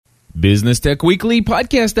Business Tech Weekly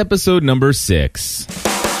podcast episode number 6.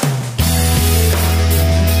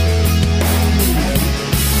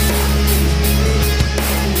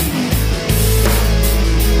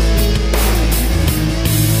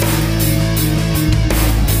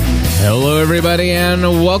 Hello, everybody, and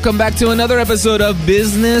welcome back to another episode of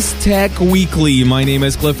Business Tech Weekly. My name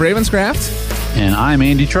is Cliff Ravenscraft. And I'm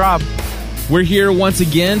Andy Traub. We're here once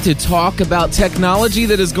again to talk about technology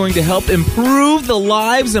that is going to help improve the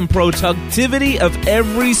lives and productivity of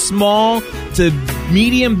every small to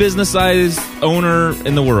medium business-sized owner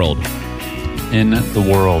in the world. In the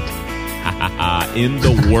world. In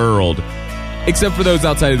the world. Except for those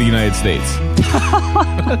outside of the United States.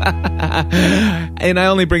 And I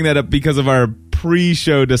only bring that up because of our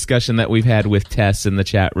pre-show discussion that we've had with Tess in the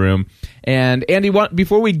chat room. And Andy,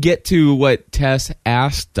 before we get to what Tess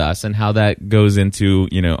asked us and how that goes into,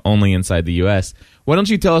 only inside the U.S., why don't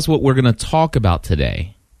you tell us what we're going to talk about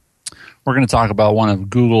today? We're going to talk about one of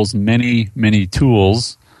Google's many, many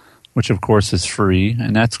tools, which of course is free,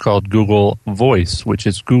 and that's called Google Voice, which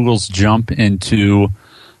is Google's jump into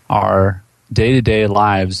our day-to-day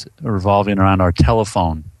lives revolving around our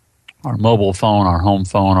telephone, our mobile phone, our home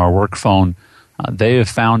phone, our work phone. They have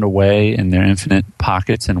found a way in their infinite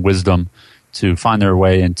pockets and wisdom to find their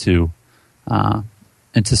way into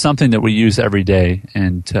something that we use every day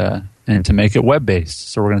and to make it web-based.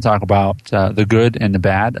 So we're going to talk about the good and the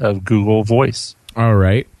bad of Google Voice. All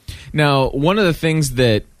right. Now, one of the things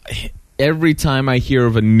that every time I hear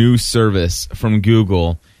of a new service from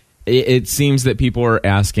Google, it seems that people are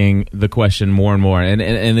asking the question more and more, and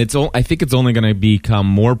I think it's only going to become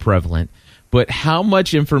more prevalent. But how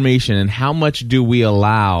much information and how much do we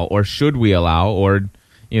allow, or should we allow, or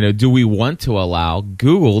do we want to allow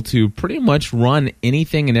Google to pretty much run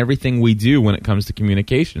anything and everything we do when it comes to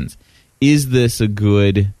communications? Is this a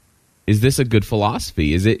good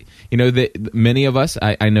philosophy? Is it that many of us,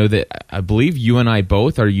 I know that I believe you and I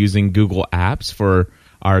both are using Google Apps for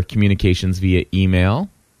our communications via email.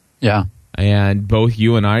 Yeah. And both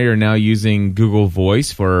you and I are now using Google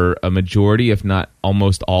Voice for a majority, if not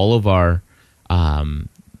almost all of our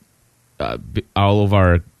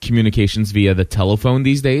communications via the telephone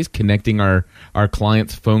these days, connecting our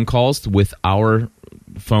clients' phone calls with our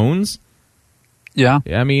phones. Yeah.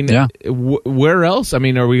 I mean, yeah. Where else? I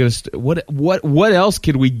mean, are we going to what else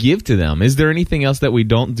could we give to them? Is there anything else that we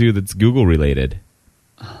don't do that's Google related?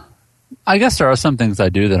 I guess there are some things I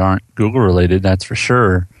do that aren't Google related, that's for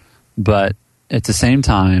sure. But at the same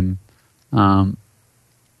time, I'll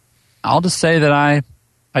just say that I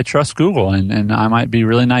trust Google, and I might be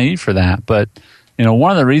really naive for that. But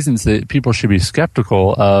one of the reasons that people should be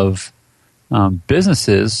skeptical of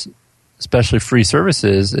businesses, especially free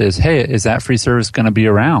services, is, hey, is that free service going to be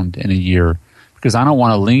around in a year? Because I don't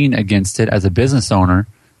want to lean against it as a business owner.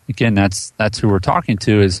 Again, that's who we're talking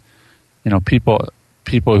to, is people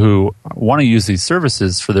who want to use these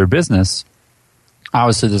services for their business.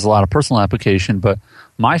 Obviously, there's a lot of personal application, but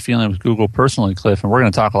my feeling with Google personally, Cliff, and we're going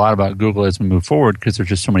to talk a lot about Google as we move forward because there's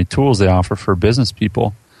just so many tools they offer for business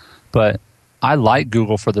people. But I like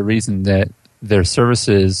Google for the reason that their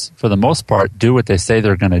services, for the most part, do what they say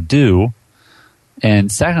they're going to do. And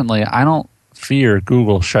secondly, I don't fear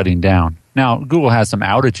Google shutting down. Now, Google has some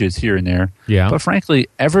outages here and there. Yeah. But frankly,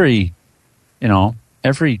 every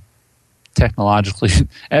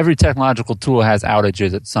technological tool has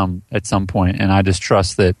outages at some point, and I just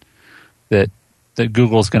trust that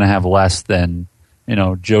Google's going to have less than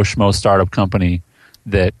Joe Schmo startup company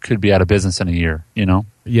that could be out of business in a year.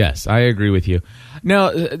 Yes, I agree with you.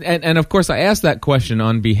 Now, and of course, I asked that question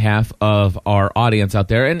on behalf of our audience out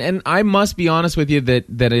there, and I must be honest with you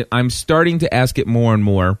that I'm starting to ask it more and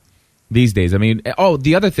more these days. I mean,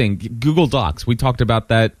 the other thing, Google Docs. We talked about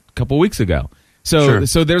that a couple weeks ago.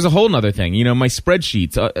 So there's a whole nother thing. My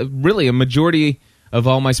spreadsheets, really a majority of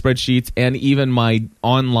all my spreadsheets and even my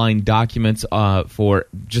online documents for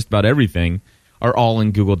just about everything are all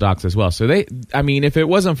in Google Docs as well. So if it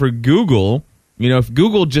wasn't for Google, if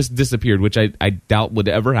Google just disappeared, which I doubt would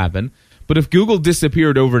ever happen, but if Google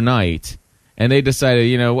disappeared overnight and they decided,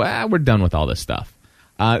 we're done with all this stuff,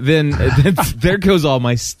 then there goes all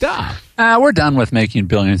my stuff. We're done with making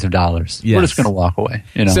billions of dollars. Yes. We're just going to walk away.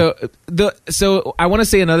 So I want to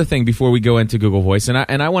say another thing before we go into Google Voice, and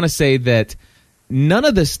I want to say that none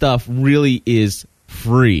of this stuff really is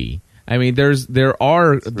free. I mean, there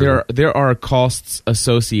are costs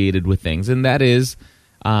associated with things, and that is,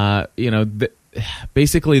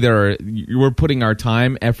 basically we're putting our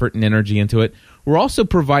time, effort, and energy into it. We're also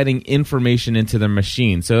providing information into the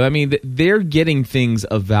machine. So, I mean, they're getting things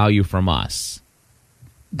of value from us.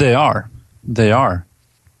 They are. They're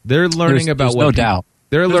learning about there's what no doubt.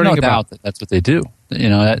 They're There's learning no doubt that that's what they do.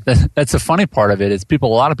 That's the funny part of it is a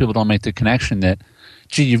lot of people don't make the connection that,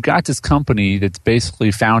 gee, you've got this company that's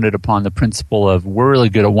basically founded upon the principle of we're really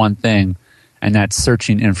good at one thing, and that's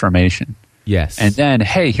searching information. Yes. And then,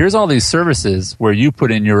 hey, here's all these services where you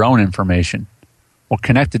put in your own information. Well,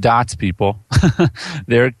 connect the dots, people.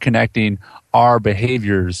 They're connecting our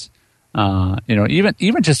behaviors,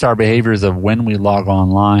 even just our behaviors of when we log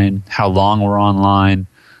online, how long we're online.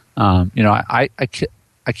 I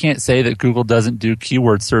can't say that Google doesn't do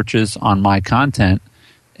keyword searches on my content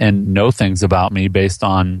and know things about me based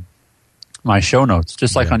on my show notes.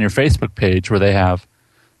 Just like on your Facebook page where they have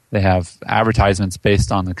advertisements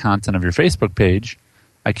based on the content of your Facebook page.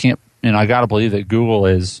 I got to believe that Google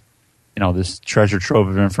is, this treasure trove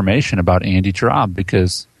of information about Andy Traub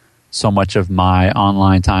because so much of my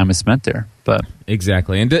online time is spent there. But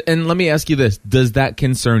exactly. And let me ask you this: does that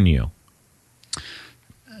concern you?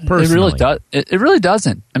 Personally? It really does. It really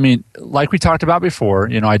doesn't. I mean, like we talked about before,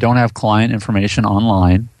 I don't have client information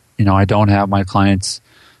online. I don't have my clients.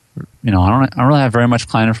 I don't really have very much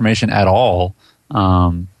client information at all.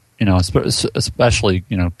 Especially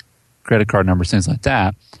credit card numbers, things like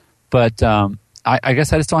that. But I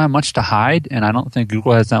guess I just don't have much to hide, and I don't think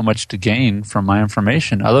Google has that much to gain from my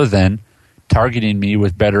information other than targeting me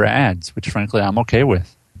with better ads, which frankly I'm okay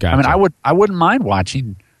with. Gotcha. I mean, I wouldn't mind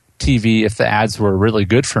watching TV if the ads were really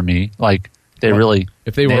good for me, like they really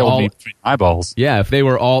if they were nailed all me between eyeballs. Yeah, if they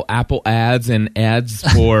were all Apple ads and ads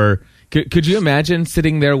for could you imagine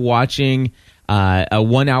sitting there watching a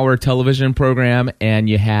 1-hour television program and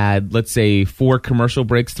you had, let's say, 4 commercial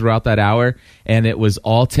breaks throughout that hour, and it was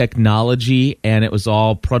all technology and it was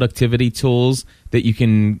all productivity tools that you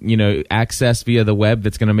can, access via the web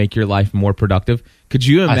that's going to make your life more productive. Could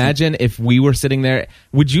you imagine if we were sitting there?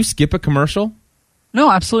 Would you skip a commercial? No,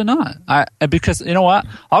 absolutely not. Because you know what?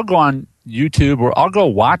 I'll go on YouTube or I'll go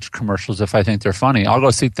watch commercials if I think they're funny. I'll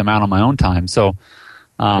go seek them out on my own time. So,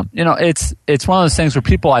 it's one of those things where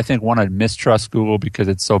people I think want to mistrust Google because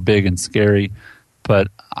it's so big and scary, but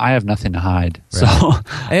I have nothing to hide, right. So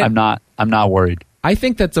I'm not worried. I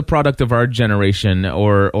think that's a product of our generation,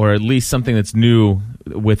 or at least something that's new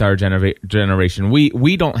with our generation.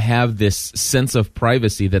 We don't have this sense of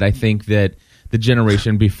privacy that I think that the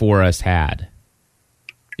generation before us had.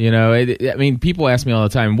 People ask me all the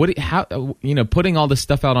time, putting all this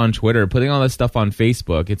stuff out on Twitter, putting all this stuff on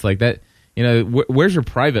Facebook, it's like that. Where's your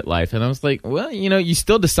private life? And I was like, well, you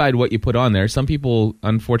still decide what you put on there. Some people,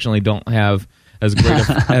 unfortunately, don't have as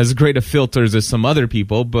great of filters as some other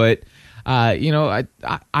people. But, I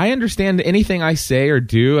understand anything I say or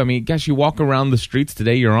do. I mean, gosh, you walk around the streets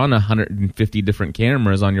today, you're on 150 different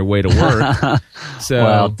cameras on your way to work. So,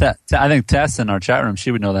 well, I think Tess in our chat room,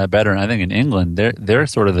 she would know that better. And I think in England, they're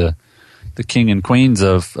sort of the king and queens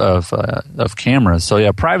of cameras. So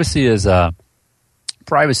yeah, privacy is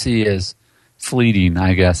fleeting,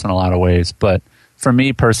 I guess, in a lot of ways. But for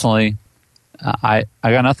me personally, I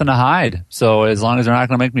got nothing to hide. So as long as they're not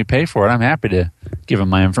going to make me pay for it, I'm happy to give them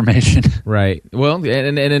my information. Right. Well,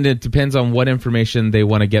 and it depends on what information they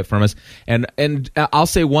want to get from us. And I'll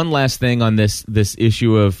say one last thing on this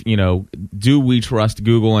issue of, do we trust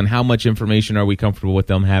Google and how much information are we comfortable with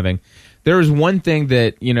them having? There is one thing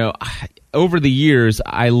that, over the years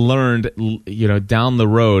I learned, down the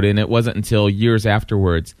road, and it wasn't until years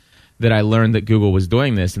afterwards that I learned that Google was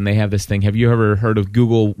doing this, and they have this thing. Have you ever heard of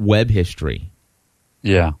Google Web History?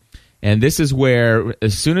 Yeah. And this is where,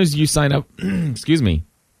 as soon as you sign up,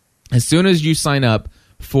 as soon as you sign up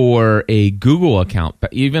for a Google account,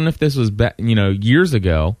 even if this was, years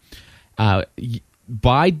ago,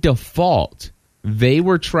 by default, they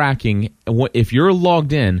were tracking, if you're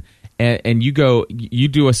logged in and you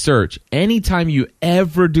do a search, anytime you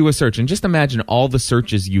ever do a search, and just imagine all the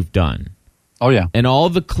searches you've done. Oh, yeah. And all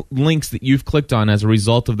the links that you've clicked on as a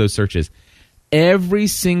result of those searches. Every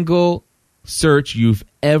single search you've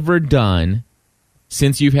ever done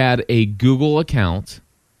since you've had a Google account,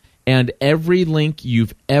 and every link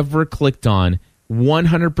you've ever clicked on,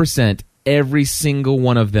 100%, every single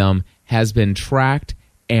one of them has been tracked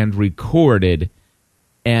and recorded,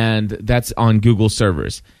 and that's on Google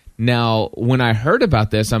servers. Now, when I heard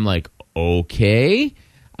about this, I'm like, okay.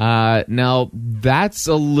 Now, that's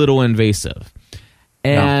a little invasive.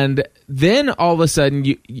 And then all of a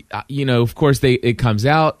sudden, of course, it comes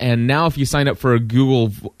out. And now if you sign up for a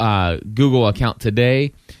Google account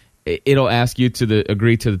today, it'll ask you to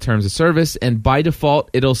agree to the terms of service. And by default,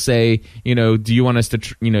 it'll say, do you want us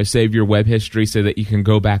to, save your web history so that you can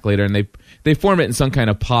go back later? And they form it in some kind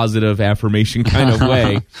of positive affirmation kind of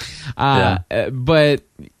way. But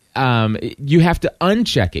you have to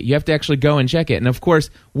uncheck it. You have to actually go and check it. And of course,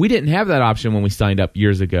 we didn't have that option when we signed up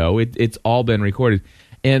years ago. It's all been recorded.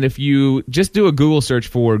 And if you just do a Google search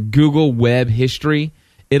for Google Web History,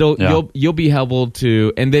 you'll be able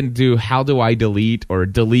to, and then do how do I delete or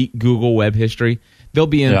delete Google Web History. There'll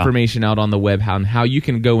be information out on the web on how you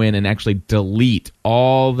can go in and actually delete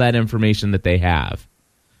all that information that they have.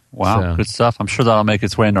 Wow, So, good stuff. I'm sure that'll make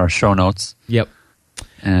its way into our show notes. Yep.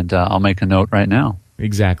 And I'll make a note right now.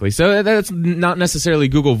 Exactly. So that's not necessarily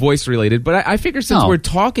Google Voice related, but I figure since we're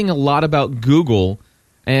talking a lot about Google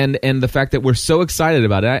and the fact that we're so excited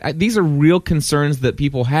about it, these are real concerns that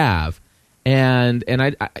people have, and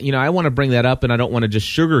I want to bring that up, and I don't want to just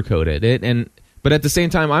sugarcoat it. But at the same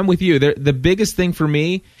time, I'm with you. The biggest thing for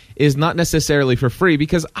me is not necessarily for free,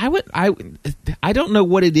 because I don't know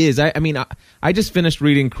what it is. I just finished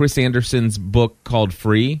reading Chris Anderson's book called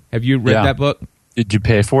Free. Have you read that book? Did you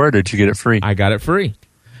pay for it, or did you get it free? I got it free.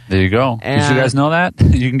 There you go. Did you guys know that?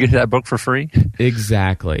 You can get that book for free?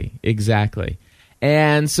 Exactly.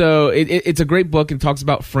 And so it's a great book and talks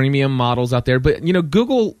about freemium models out there. But,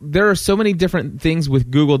 Google, there are so many different things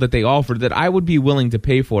with Google that they offer that I would be willing to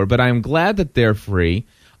pay for. But I'm glad that they're free,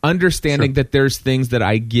 understanding that there's things that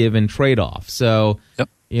I give in trade-off. So,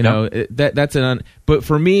 that's but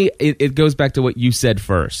for me, it goes back to what you said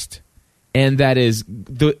first. And that is,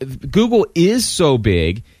 Google is so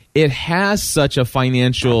big, it has such a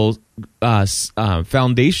financial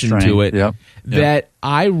foundation to it that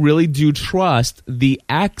I really do trust the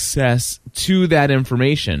access to that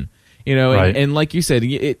information. And like you said,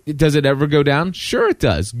 does it ever go down? Sure it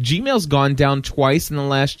does. Gmail's gone down twice in the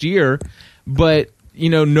last year, but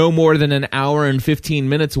no more than an hour and 15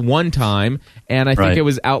 minutes one time, and I think it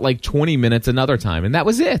was out like 20 minutes another time, and that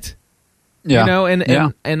was it. Yeah.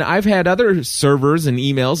 And I've had other servers and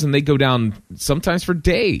emails, and they go down sometimes for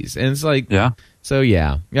days, and it's like, So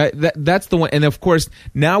that's the one. And of course,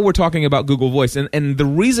 now we're talking about Google Voice, and the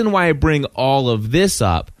reason why I bring all of this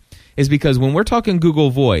up is because when we're talking Google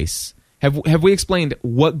Voice, have we explained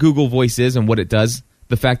what Google Voice is and what it does?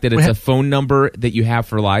 The fact that it's a phone number that you have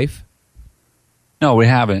for life. No, we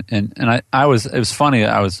haven't. And it was funny.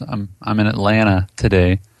 I'm in Atlanta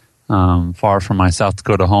today. Far from my South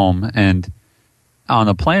Dakota home, and on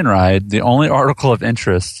the plane ride, the only article of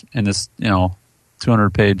interest in this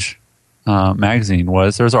 200-page magazine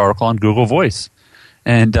there's an article on Google Voice,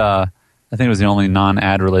 and I think it was the only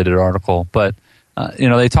non-ad related article. But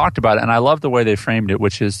they talked about it, and I love the way they framed it,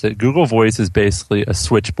 which is that Google Voice is basically a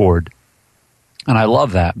switchboard, and I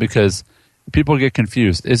love that because people get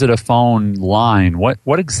confused. Is it a phone line? What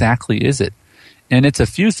exactly is it? And it's a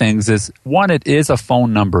few things. One, it is a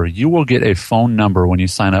phone number. You will get a phone number when you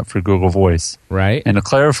sign up for Google Voice. Right. And to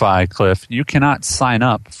clarify, Cliff, you cannot sign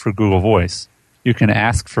up for Google Voice. You can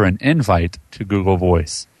ask for an invite to Google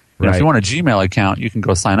Voice. If you want a Gmail account, you can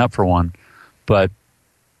go sign up for one. But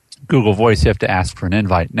Google Voice, you have to ask for an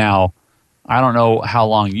invite. Now, I don't know how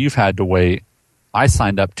long you've had to wait. I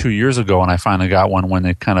signed up 2 years ago, and I finally got one when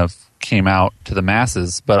it kind of came out to the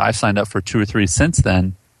masses. But I've signed up for 2 or 3 since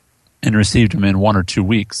then, and received them in 1 or 2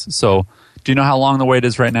 weeks. So, do you know how long the wait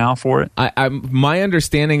is right now for it? My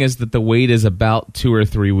understanding is that the wait is about 2 or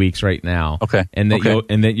 3 weeks right now. Okay, and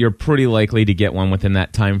that you're pretty likely to get one within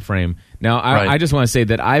that time frame. Now, I just want to say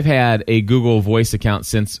that I've had a Google Voice account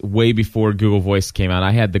since way before Google Voice came out.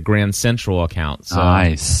 I had the Grand Central account. So,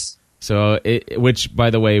 nice. So, which by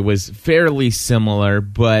the way was fairly similar,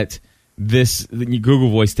 but Google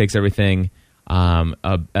Voice takes everything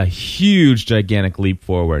a huge, gigantic leap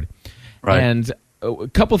forward. Right. And a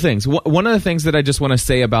couple things. One of the things that I just want to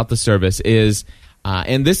say about the service is,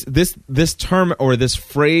 and this term or this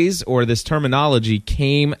phrase or this terminology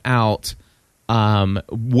came out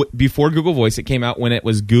before Google Voice. It came out when it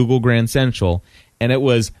was Google Grand Central, and it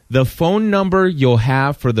was the phone number you'll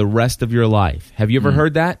have for the rest of your life. Have you ever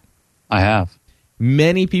heard that? I have.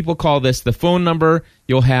 Many people call this the phone number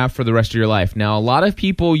you'll have for the rest of your life. Now, a lot of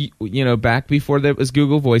people, back before that was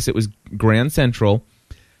Google Voice, it was Grand Central.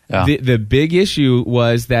 Yeah. The big issue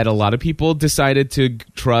was that a lot of people decided to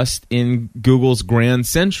trust in Google's Grand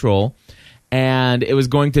Central, and it was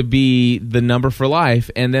going to be the number for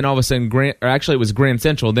life. And then all of a sudden, it was Grand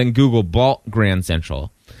Central. Then Google bought Grand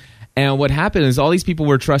Central. And what happened is all these people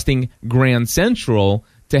were trusting Grand Central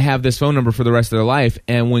to have this phone number for the rest of their life.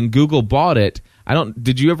 And when Google bought it,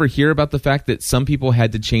 did you ever hear about the fact that some people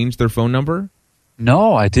had to change their phone number?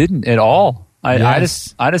 No, I didn't at all.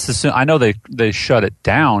 Yes. I just assume, I know they shut it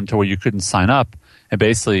down to where you couldn't sign up, and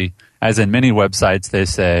basically, as in many websites, they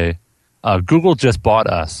say Google just bought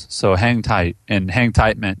us, so hang tight. And hang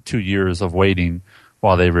tight meant 2 years of waiting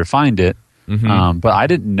while they refined it. Mm-hmm. But I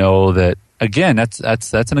didn't know that again,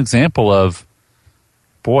 that's an example of,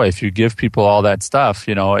 boy, if you give people all that stuff,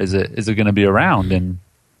 is it going to be around? And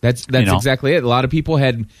that's exactly it. A lot of people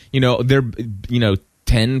had, their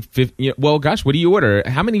 10, 50, well, gosh, what do you order?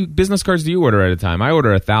 How many business cards do you order at a time? I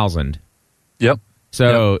order 1,000. Yep.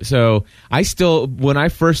 So I still, when I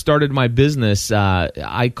first started my business,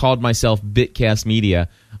 I called myself Bitcast Media,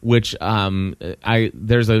 which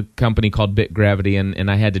there's a company called BitGravity,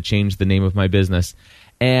 and I had to change the name of my business.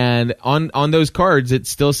 And on those cards, it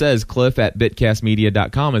still says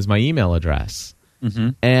cliff@bitcastmedia.com is my email address. Mm-hmm.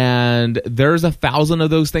 And there's 1,000 of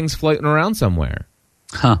those things floating around somewhere.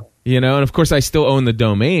 Huh. And of course I still own the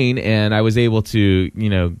domain, and I was able to,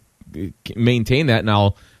 maintain that, and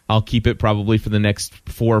I'll keep it probably for the next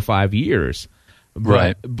 4 or 5 years.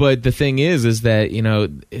 Right. But the thing is that,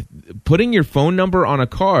 putting your phone number on a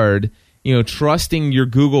card, trusting your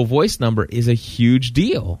Google Voice number is a huge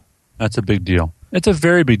deal. That's a big deal. It's a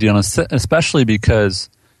very big deal, especially because,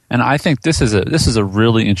 and I think this is a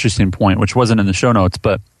really interesting point, which wasn't in the show notes,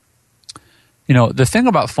 but the thing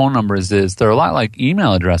about phone numbers is they're a lot like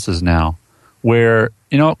email addresses now, where,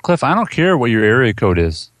 Cliff, I don't care what your area code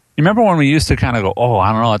is. You remember when we used to kind of go, oh,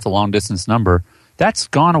 I don't know, that's a long distance number. That's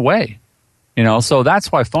gone away. So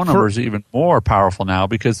that's why phone numbers are even more powerful now,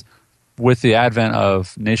 because with the advent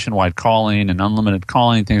of nationwide calling and unlimited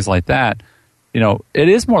calling, things like that, it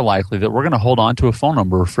is more likely that we're going to hold on to a phone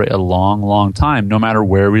number for a long, long time, no matter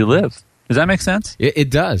where we live. Does that make sense?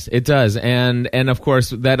 It does. It does. And of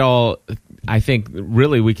course, that all, I think,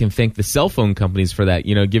 really we can thank the cell phone companies for that,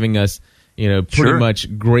 giving us, pretty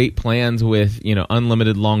much great plans with,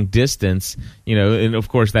 unlimited long distance, and of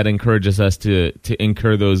course that encourages us to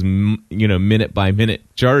incur those, minute by minute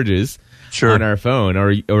charges on our phone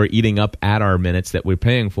or eating up at our minutes that we're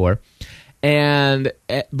paying for.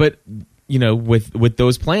 But with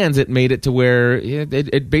those plans, it made it to where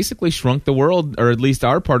it basically shrunk the world, or at least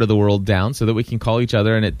our part of the world, down so that we can call each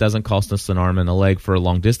other and it doesn't cost us an arm and a leg for a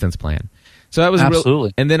long distance plan. So that was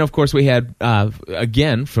absolutely. And then, of course, we had,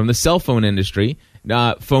 again, from the cell phone industry,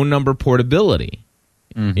 phone number portability.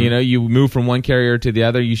 Mm-hmm. You move from one carrier to the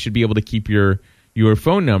other, you should be able to keep your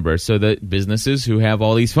phone number so that businesses who have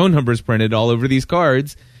all these phone numbers printed all over these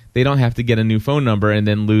cards, they don't have to get a new phone number and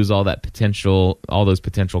then lose all those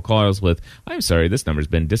potential calls with, I'm sorry, this number's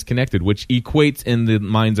been disconnected, which equates in the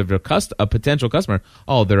minds of a potential customer,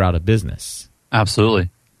 oh, they're out of business. Absolutely.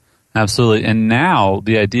 Absolutely. And now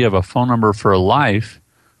the idea of a phone number for life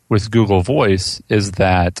with Google Voice is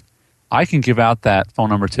that I can give out that phone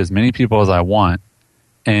number to as many people as I want.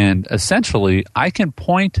 And essentially, I can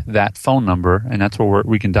point that phone number, and that's where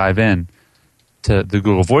we can dive in to the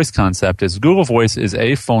Google Voice concept, is Google Voice is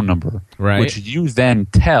a phone number, right, which you then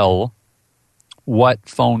tell what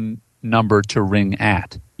phone number to ring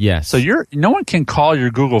at. Yes. So no one can call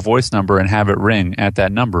your Google Voice number and have it ring at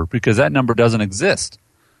that number, because that number doesn't exist.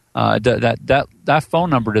 That phone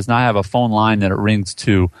number does not have a phone line that it rings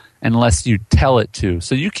to unless you tell it to.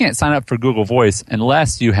 So you can't sign up for Google Voice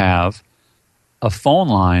unless you have a phone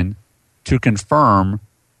line to confirm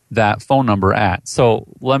that phone number at. So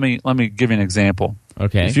let me give you an example.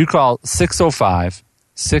 Okay. If you call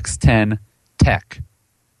 605-610-TECH,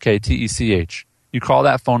 okay, TECH, you call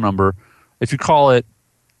that phone number. If you call it,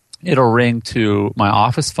 it'll ring to my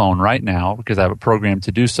office phone right now because I have a program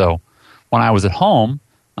to do so. When I was at home,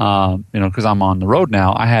 because I'm on the road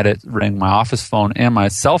now, I had it ring my office phone and my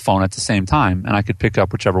cell phone at the same time, and I could pick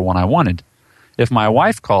up whichever one I wanted. If my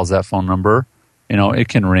wife calls that phone number, it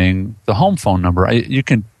can ring the home phone number. You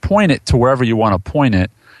can point it to wherever you want to point it,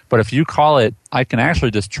 but if you call it, I can actually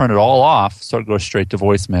just turn it all off so it goes straight to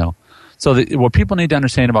voicemail. So what people need to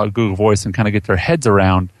understand about Google Voice and kind of get their heads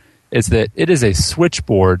around is that it is a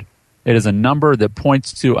switchboard. It is a number that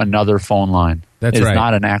points to another phone line. That's right. It's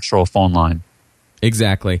not an actual phone line.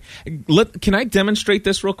 Exactly. Can I demonstrate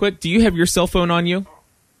this real quick? Do you have your cell phone on you?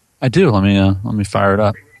 I do. Let me fire it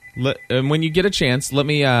up. When you get a chance, let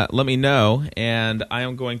me know, and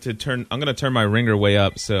I'm going to turn my ringer way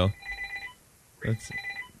up. So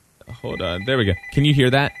hold on. There we go. Can you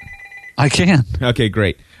hear that? I can. Okay,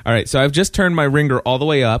 great. All right. So I've just turned my ringer all the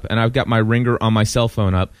way up, and I've got my ringer on my cell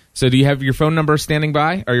phone up. So do you have your phone number standing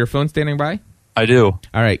by, or your phone standing by? I do.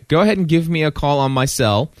 All right. Go ahead and give me a call on my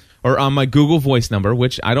cell. Or on my Google Voice number,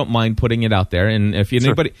 which I don't mind putting it out there. And if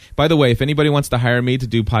anybody, by the way, if anybody wants to hire me to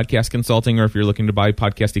do podcast consulting, or if you're looking to buy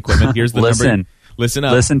podcast equipment, here's the number. Listen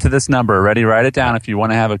up. Listen to this number. Ready? Write it down if you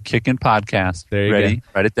want to have a kicking podcast. There you Ready? Go.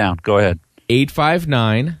 Write it down. Go ahead.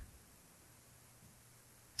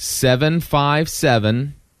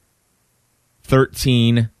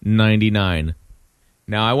 859-757-1399.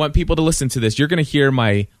 Now, I want people to listen to this. You're going to hear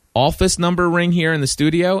my office number ring here in the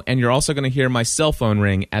studio, and you're also going to hear my cell phone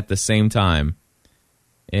ring at the same time.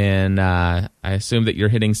 And I assume that you're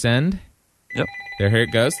hitting send. Yep. Here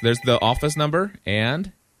it goes. There's the office number,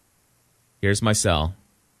 and here's my cell.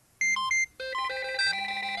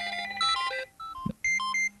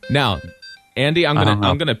 Now, Andy,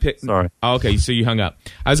 I'm gonna pick. Sorry. Oh, okay, so you hung up.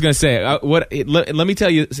 I was gonna say let me tell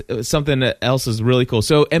you something else is really cool.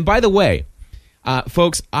 So, and by the way,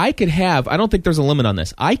 folks, I don't think there's a limit on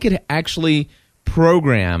this. I could actually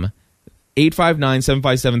program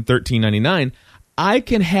 859-757-1399. I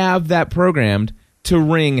can have that programmed to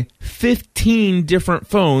ring 15 different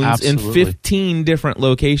phones Absolutely. in 15 different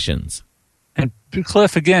locations. And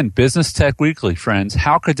Cliff, again, Business Tech Weekly, friends.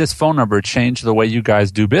 How could this phone number change the way you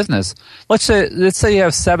guys do business? Let's say you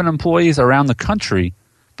have 7 employees around the country,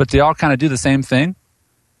 but they all kind of do the same thing.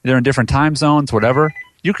 They're in different time zones, whatever.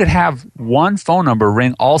 You could have one phone number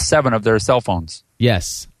ring all 7 of their cell phones.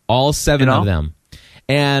 Yes, all 7 of them.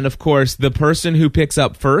 And, of course, the person who picks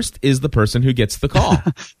up first is the person who gets the call.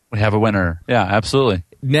 We have a winner. Yeah, absolutely.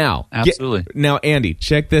 Now, Andy,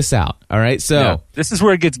 check this out. All right, so this is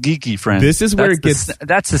where it gets geeky, friends. This is where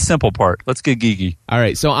that's the simple part. Let's get geeky. All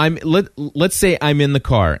right, so let's say I'm in the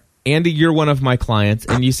car. Andy, you're one of my clients,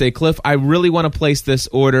 and you say, Cliff, I really want to place this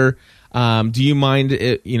order. Do you mind?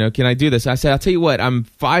 Can I do this? I said, I'll tell you what. I'm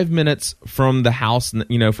 5 minutes from the house,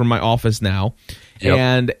 from my office now,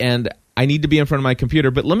 and I need to be in front of my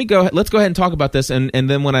computer, but let's go ahead and talk about this, and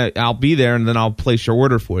then when I'll be there, and then I'll place your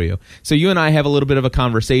order for you. So you and I have a little bit of a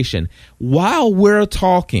conversation. While we're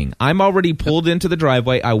talking, I'm already pulled into the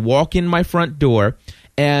driveway. I walk in my front door,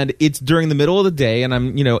 and it's during the middle of the day, and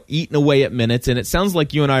I'm eating away at minutes, and it sounds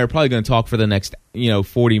like you and I are probably going to talk for the next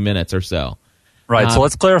 40 minutes or so. Right, so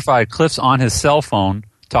let's clarify. Cliff's on his cell phone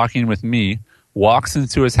talking with me, walks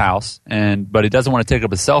into his house, but he doesn't want to take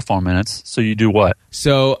up his cell phone minutes, so you do what?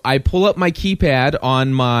 So I pull up my keypad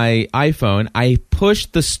on my iPhone. I push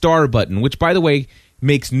the star button, which, by the way,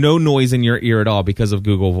 makes no noise in your ear at all because of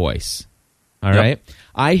Google Voice. All right?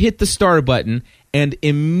 I hit the star button, and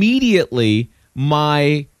immediately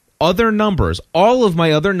my other numbers, all of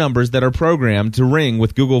my other numbers that are programmed to ring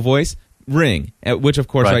with Google Voice, ring, which, of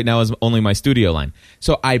course, right now is only my studio line.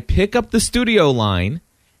 So I pick up the studio line,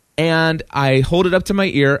 and I hold it up to my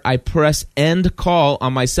ear. I press end call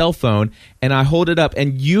on my cell phone, and I hold it up,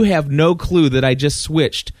 and you have no clue that I just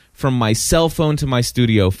switched from my cell phone to my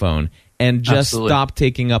studio phone and just stopped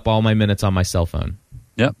taking up all my minutes on my cell phone.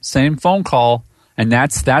 Yep, same phone call, and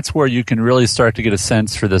that's where you can really start to get a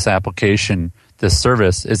sense for this application, this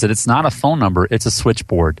service, is that it's not a phone number, it's a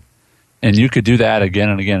switchboard. And you could do that again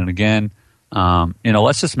and again and again.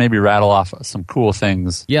 Let's just maybe rattle off some cool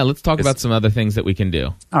things. Yeah, let's talk about some other things that we can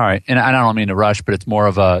do. All right. And I don't mean to rush, but it's more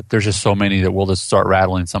of there's just so many that we'll just start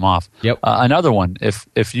rattling some off. Yep. Another one,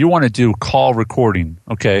 if you want to do call recording,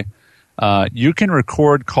 okay, you can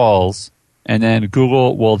record calls, and then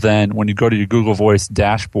Google will then, when you go to your Google Voice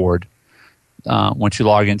dashboard, once you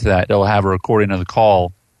log into that, it'll have a recording of the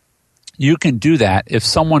call. You can do that if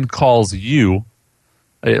someone calls you.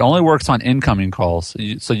 It only works on incoming calls.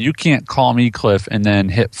 So you can't call me, Cliff, and then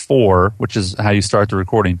hit 4, which is how you start the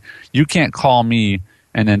recording. You can't call me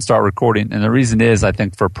and then start recording. And the reason is, I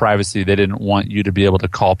think, for privacy, they didn't want you to be able to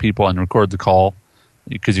call people and record the call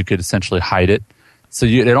because you could essentially hide it. So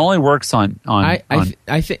it only works on I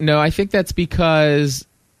think that's because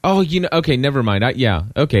okay, never mind.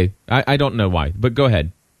 I don't know why, but go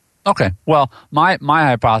ahead. Okay. Well, my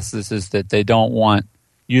hypothesis is that they don't want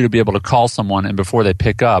you to be able to call someone and before they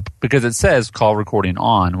pick up, because it says call recording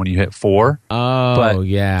on when you hit 4. Oh, but,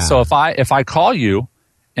 yeah. So if I call you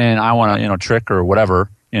and I want to trick or whatever,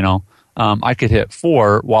 I could hit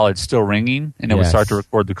 4 while it's still ringing, and it would start to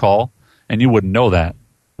record the call, and you wouldn't know that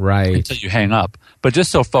until you hang up. But just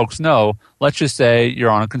so folks know, let's just say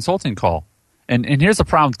you're on a consulting call, and here's the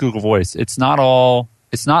problem with Google Voice: it's not all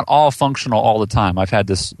functional all the time. I've had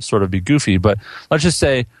this sort of be goofy, but let's just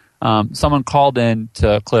say. Someone called in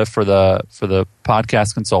to Cliff for the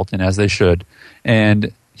podcast consulting, as they should,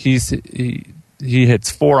 and he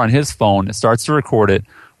hits 4 on his phone. It starts to record it.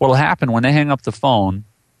 What'll happen when they hang up the phone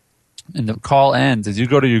and the call ends is you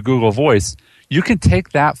go to your Google Voice. You can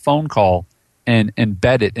take that phone call and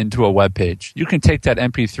embed it into a web page. You can take that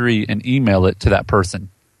MP3 and email it to that person.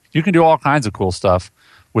 You can do all kinds of cool stuff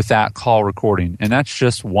with that call recording, and that's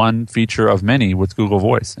just one feature of many with Google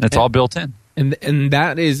Voice, and it's all built in. And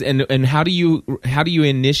that is and how do you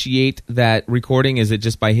initiate that recording? Is it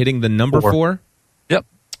just by hitting the number 4? Yep.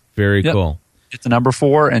 Very cool. It's the number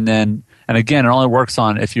 4, and again, it only works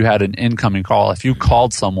on if you had an incoming call. If you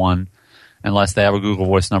called someone, unless they have a Google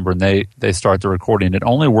Voice number and they start the recording, it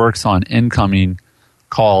only works on incoming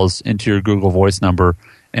calls into your Google Voice number.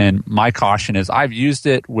 And my caution is I've used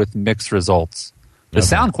it with mixed results. The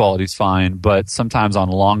sound quality is fine, but sometimes on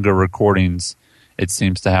longer recordings, it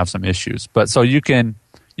seems to have some issues. But so you can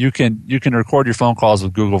record your phone calls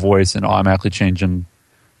with Google Voice and automatically changes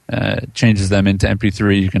them into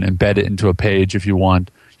MP3. You can embed it into a page if you want.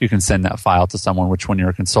 You can send that file to someone, which when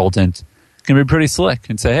you're a consultant, it can be pretty slick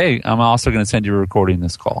and say, hey, I'm also going to send you a recording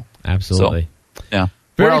this call. Absolutely. So, yeah.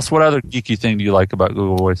 What other geeky thing do you like about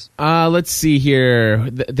Google Voice? Let's see here.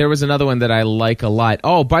 There was another one that I like a lot.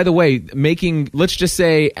 Oh, by the way, let's just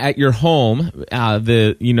say at your home,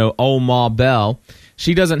 Ma Bell,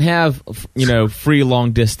 she doesn't have, free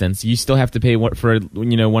long distance. You still have to pay for,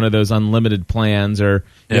 one of those unlimited plans, or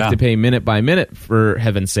you have to pay minute by minute, for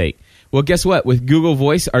heaven's sake. Well, guess what? With Google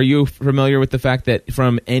Voice, are you familiar with the fact that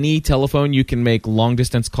from any telephone you can make long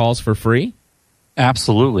distance calls for free?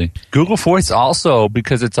 Absolutely. Google Voice also,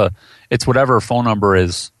 because it's whatever phone number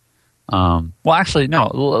is.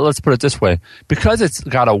 Let's put it this way. Because it's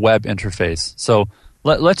got a web interface. So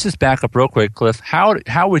let's just back up real quick, Cliff.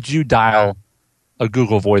 How would you dial a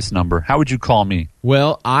Google Voice number? How would you call me?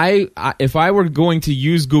 Well, if I were going to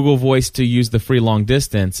use Google Voice to use the free long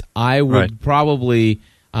distance, I would probably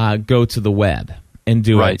go to the web and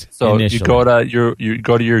do it so initially. You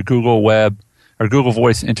go to your Google Web or Google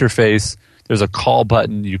Voice interface. There's a call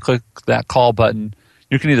button. You click that call button.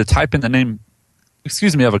 You can either type in the name,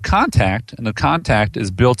 of a contact, and the contact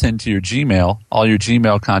is built into your Gmail. All your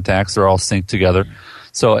Gmail contacts are all synced together.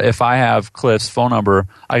 So if I have Cliff's phone number,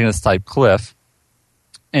 I can just type Cliff,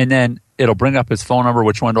 and then it'll bring up his phone number.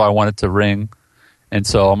 Which one do I want it to ring? And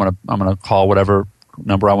so I'm gonna call whatever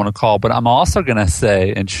number I want to call. But I'm also gonna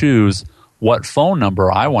say and choose what phone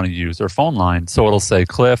number I want to use, or phone line. So it'll say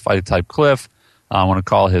Cliff. I type Cliff. I want to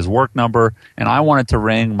call his work number, and I want it to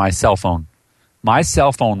ring my cell phone. My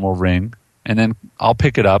cell phone will ring, and then I'll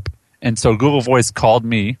pick it up. And so Google Voice called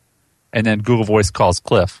me, and then Google Voice calls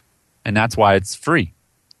Cliff. And that's why it's free,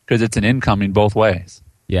 because it's an incoming both ways.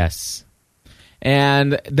 Yes.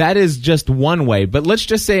 And that is just one way. But let's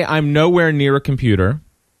just say I'm nowhere near a computer.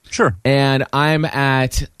 Sure. And I'm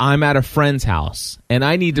at a friend's house, and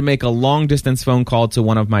I need to make a long-distance phone call to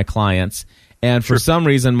one of my clients. And for some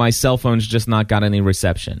reason, my cell phone's just not got any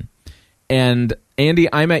reception. And Andy,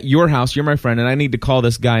 I'm at your house. You're my friend, and I need to call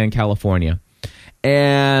this guy in California.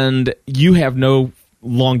 And you have no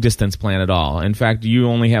long-distance plan at all. In fact, you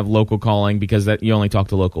only have local calling because you only talk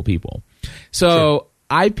to local people. So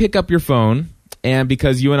I pick up your phone, and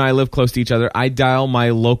because you and I live close to each other, I dial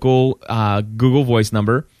my local Google Voice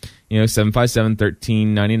number,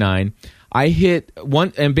 757-1399. I hit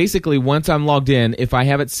one, and basically once I'm logged in, if I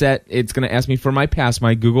have it set, it's going to ask me for my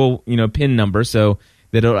Google, PIN number, so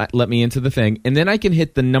that it'll let me into the thing. And then I can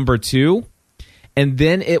hit the number 2, and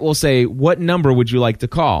then it will say, what number would you like to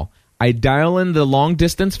call? I dial in the long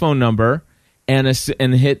distance phone number and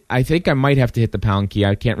hit, I think I might have to hit the pound key.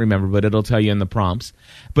 I can't remember, but it'll tell you in the prompts.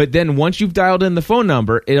 But then once you've dialed in the phone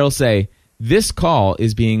number, it'll say, this call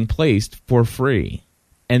is being placed for free.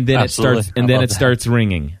 And then it starts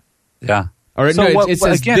ringing. Yeah. Or it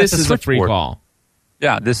says this is a free call.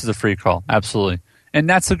 Yeah, this is a free call. Absolutely. And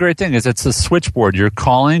that's the great thing is it's a switchboard. You're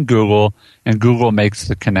calling Google, and Google makes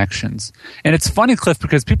the connections. And it's funny, Cliff,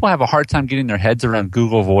 because people have a hard time getting their heads around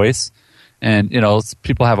Google Voice. And,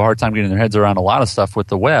 people have a hard time getting their heads around a lot of stuff with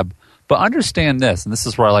the web. But understand this, and this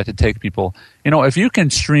is where I like to take people. If you can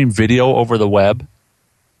stream video over the web,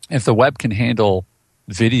 if the web can handle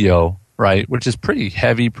video, right, which is pretty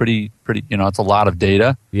heavy, pretty, it's a lot of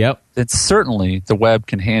data. Yep. Then certainly the web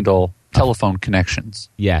can handle telephone connections.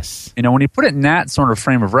 Yes. When you put it in that sort of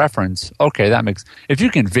frame of reference, okay, that makes, if you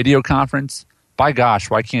can video conference, by gosh,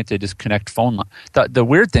 why can't they just connect phone line? The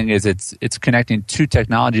weird thing is it's connecting two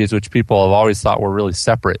technologies which people have always thought were really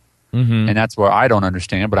separate. Mm-hmm. And that's where I don't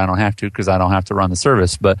understand, but I don't have to because I don't have to run the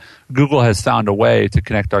service. But Google has found a way to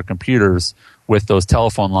connect our computers with those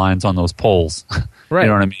telephone lines on those poles. Right. You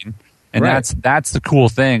know what I mean? And that's the cool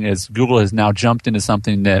thing is Google has now jumped into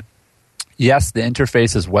something that, yes, the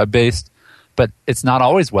interface is web-based, but it's not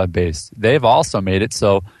always web-based. They've also made it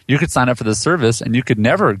so you could sign up for the service and you could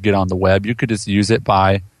never get on the web. You could just use it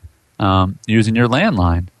by using your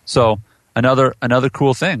landline. So another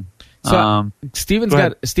cool thing. So Steven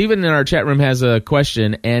in our chat room has a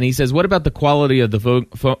question, and he says, "What about the quality of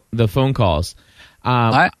the phone calls?"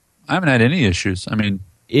 I haven't had any issues. I mean,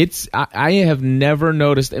 I have never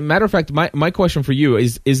noticed. As a matter of fact, my question for you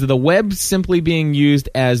is the web simply being used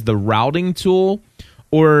as the routing tool,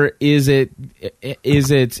 or is it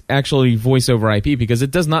actually voice over IP? Because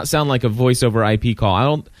it does not sound like a voice over IP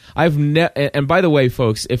call. And by the way,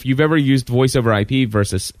 folks, if you've ever used voice over IP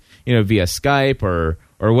versus via Skype or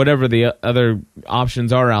whatever the other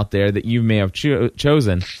options are out there that you may have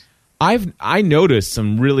chosen, I noticed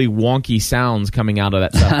some really wonky sounds coming out of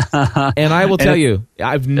that stuff. And I will tell you,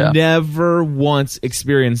 I've never once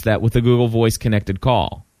experienced that with a Google Voice connected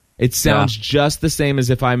call. It sounds just the same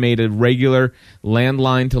as if I made a regular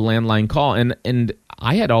landline to landline call, and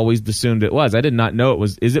I had always assumed it was. I did not know it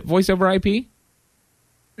was. Is it voice over IP?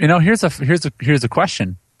 Here's a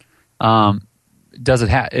question. Does it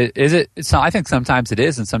have? Is it? So I think sometimes it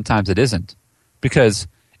is, and sometimes it isn't. Because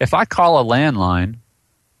if I call a landline,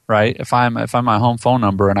 right? If I'm my home phone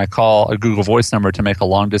number and I call a Google Voice number to make a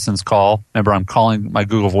long distance call, remember I'm calling my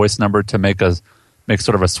Google Voice number to make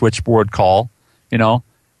sort of a switchboard call.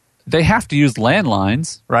 They have to use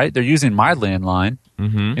landlines, right? They're using my landline,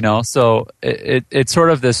 so it's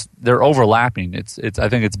sort of this. They're overlapping. It's. I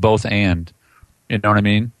think it's both and. You know what I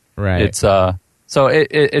mean? Right. It's so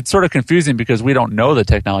it's sort of confusing because we don't know the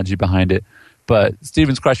technology behind it. But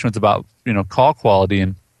Stephen's question was about call quality,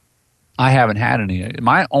 and I haven't had any.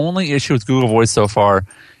 My only issue with Google Voice so far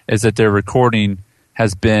is that their recording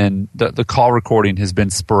has been the call recording has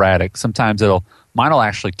been sporadic. Sometimes mine will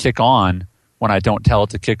actually kick on when I don't tell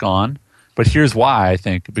it to kick on. But here's why, I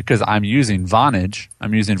think, because I'm using Vonage,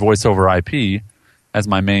 I'm using voice over IP as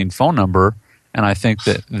my main phone number, and I think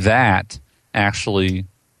that actually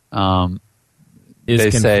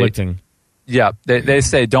is conflicting. They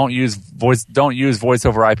say don't use voice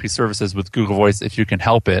over IP services with Google Voice if you can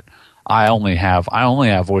help it. I only have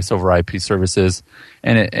voice over IP services,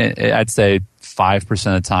 and I'd say 5%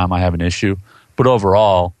 of the time I have an issue. But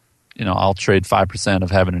overall, I'll trade 5%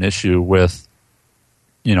 of having an issue with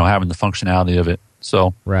having the functionality of it.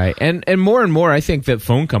 So right, and more, I think that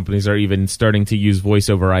phone companies are even starting to use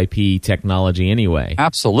voice over IP technology anyway.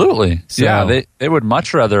 Absolutely, so, they would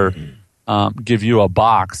much rather give you a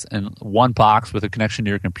box and one box with a connection to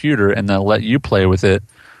your computer, and then let you play with it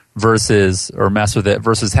versus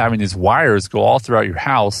having these wires go all throughout your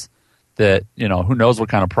house. That who knows what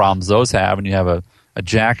kind of problems those have, and you have a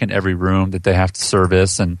jack in every room that they have to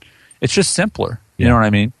service, and it's just simpler. You know what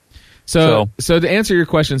I mean? So to answer your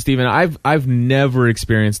question, Stephen, I've never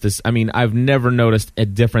experienced this. I mean, I've never noticed a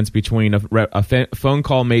difference between a phone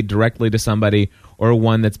call made directly to somebody or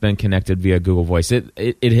one that's been connected via Google Voice.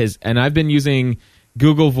 It has, and I've been using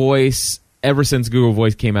Google Voice ever since Google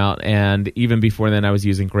Voice came out, and even before then, I was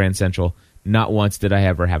using Grand Central. Not once did I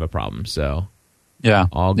ever have a problem. So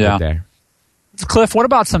all good there. Cliff, what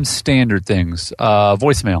about some standard things?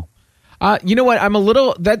 Voicemail. You know what? I'm a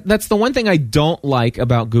little. That's the one thing I don't like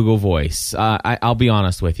about Google Voice. I'll be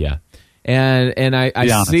honest with you, and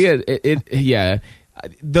I see it. Yeah,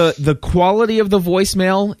 the quality of the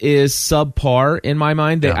voicemail is subpar in my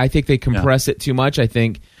mind. I think they compress it too much. I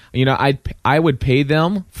think I would pay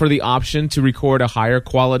them for the option to record a higher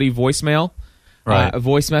quality voicemail. Right. A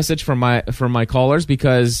voice message from my callers,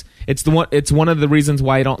 because it's one of the reasons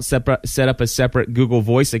why I don't set up a separate Google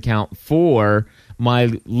Voice account for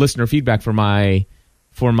my listener feedback for my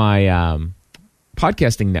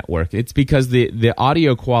podcasting network. It's because the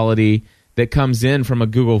audio quality that comes in from a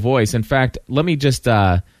Google Voice. In fact, let me just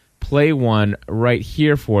play one right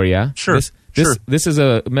here for you. Sure. This is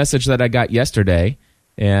a message that I got yesterday,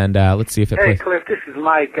 and let's see if it plays. Hey, Cliff, this is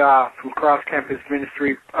Mike from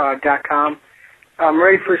CrossCampusMinistry.com. I'm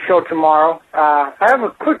ready for a show tomorrow. I have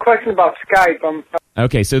a quick question about Skype.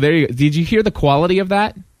 Okay, so there you go. Did you hear the quality of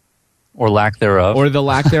that? Or lack thereof. Or the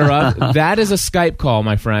lack thereof. That is a Skype call,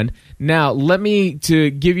 my friend. Now,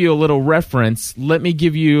 to give you a little reference, let me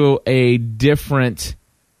give you a different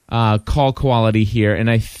call quality here. And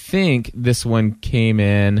I think this one came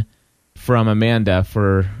in from Amanda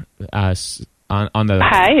for us on the...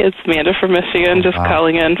 Hi, it's Amanda from Michigan, just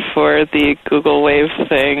calling in for the Google Wave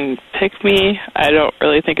thing. Pick me. I don't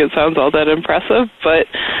really think it sounds all that impressive, but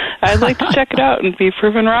I'd like to check it out and be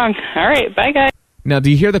proven wrong. All right, bye, guys. Now, do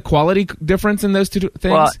you hear the quality difference in those two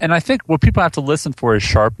things? Well, and I think what people have to listen for is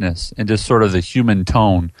sharpness and just sort of the human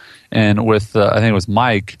tone. And with, I think it was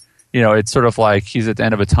Mike, it's sort of like he's at the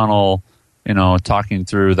end of a tunnel, talking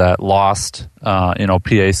through that lost,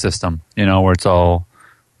 PA system, where it's all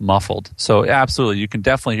muffled. So absolutely, you can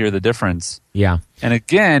definitely hear the difference. Yeah. And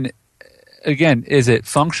again, is it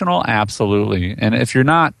functional? Absolutely. And if you're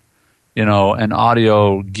not, an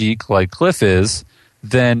audio geek like Cliff is,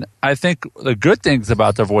 then I think the good things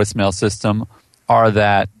about the voicemail system are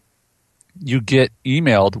that you get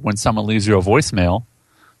emailed when someone leaves you a voicemail.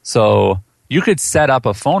 So you could set up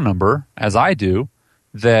a phone number, as I do,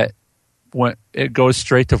 that when it goes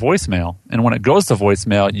straight to voicemail. And when it goes to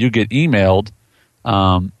voicemail, you get emailed.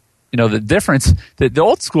 The difference, the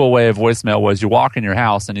old school way of voicemail was you walk in your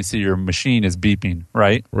house and you see your machine is beeping,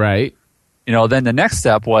 right? Right. Then the next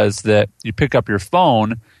step was that you pick up your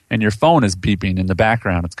phone and your phone is beeping in the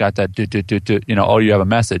background. It's got that, oh, you have a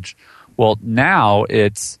message. Well, now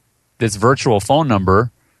it's this virtual phone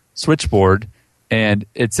number, switchboard, and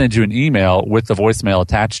it sends you an email with the voicemail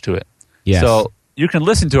attached to it. Yes. So you can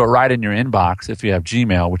listen to it right in your inbox if you have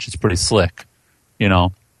Gmail, which is pretty slick,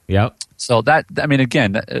 Yep. So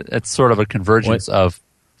it's sort of a convergence of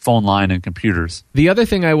phone line and computers. The other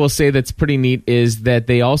thing I will say that's pretty neat is that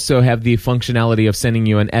they also have the functionality of sending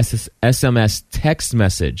you an SMS text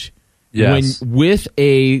message. Yes. With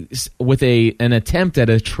an attempt at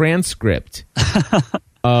a transcript.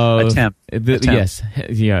 Attempt. Yes,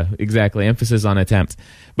 yeah, exactly. Emphasis on attempt.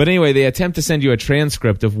 But anyway, they attempt to send you a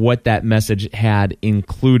transcript of what that message had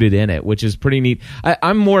included in it, which is pretty neat.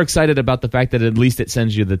 I'm more excited about the fact that at least it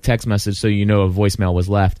sends you the text message so you know a voicemail was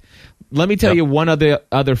left. Let me tell you one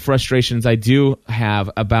other frustrations I do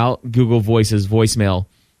have about Google Voice's voicemail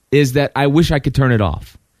is that I wish I could turn it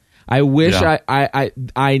off. I wish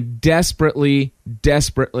I desperately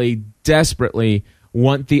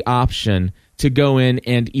want the option to go in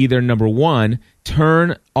and either, number one,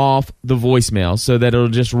 turn off the voicemail so that it'll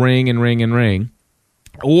just ring and ring and ring.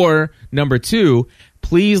 Or, number two,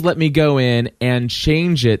 please let me go in and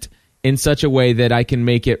change it in such a way that I can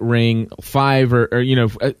make it ring 5 or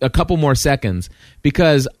a couple more seconds.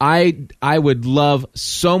 Because I would love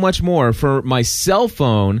so much more for my cell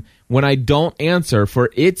phone when I don't answer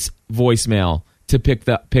for its voicemail to pick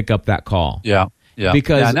up that call. Yeah. Yeah,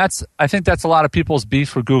 and I think that's a lot of people's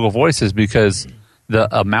beef with Google Voices because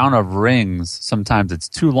the amount of rings, sometimes it's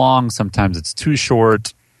too long, sometimes it's too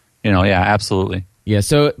short. Absolutely. Yeah,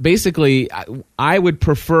 so basically, I would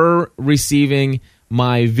prefer receiving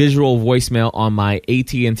my visual voicemail on my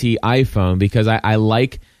AT&T iPhone because I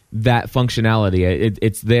like that functionality.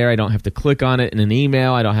 It's there. I don't have to click on it in an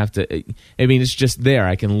email. I don't have to. It's just there.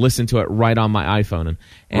 I can listen to it right on my iPhone.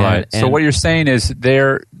 Right. So what you're saying is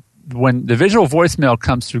when the visual voicemail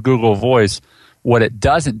comes through Google Voice, what it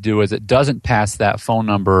doesn't do is it doesn't pass that phone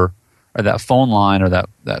number or that phone line or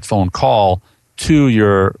that phone call to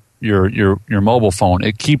your mobile phone.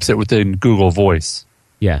 It keeps it within Google Voice.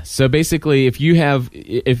 Yeah. So basically, if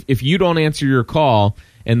you don't answer your call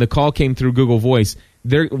and the call came through Google Voice,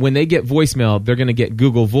 when they get voicemail, they're going to get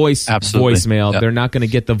Google Voice voicemail. Yep. They're not going to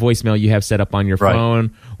get the voicemail you have set up on your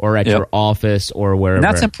phone or at your office or wherever. And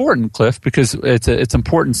that's important, Cliff, because it's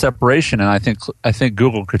important separation, and I think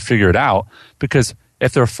Google could figure it out because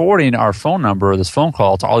if they're forwarding our phone number or this phone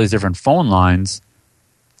call to all these different phone lines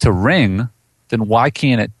to ring, then why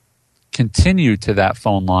can't it continue to that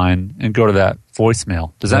phone line and go to that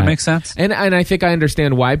voicemail? Does that make sense? And I think I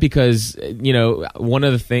understand why, because one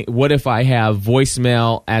of the things, what if I have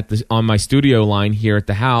voicemail on my studio line here at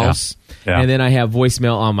the house, and then I have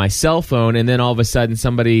voicemail on my cell phone, and then all of a sudden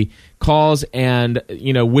somebody calls and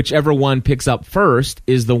whichever one picks up first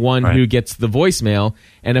is the one who gets the voicemail.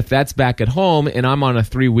 And if that's back at home and I'm on a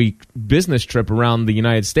 3-week business trip around the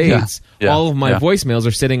United States, all of my voicemails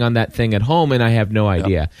are sitting on that thing at home and I have no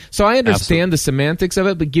idea. So I understand the semantics of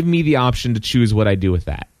it, but give me the option to choose what I do with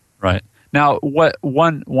that. Right. Now, what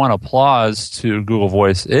one applause to Google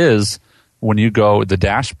Voice is when you go the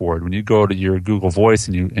dashboard, when you go to your Google Voice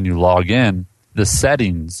and you log in, the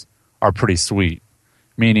settings are pretty sweet.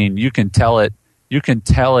 Meaning you can tell it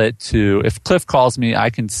to, if Cliff calls me,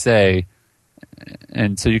 I can say,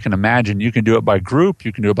 and so you can imagine, you can do it by group,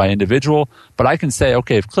 you can do it by individual, but I can say,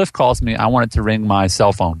 okay, if Cliff calls me, I want it to ring my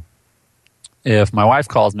cell phone. If my wife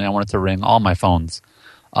calls me, I want it to ring all my phones.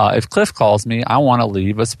 If Cliff calls me, I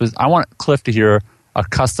want Cliff to hear a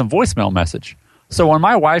custom voicemail message. So when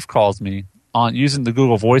my wife calls me on using the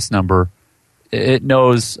Google Voice number, it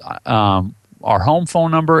knows our home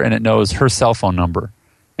phone number and it knows her cell phone number.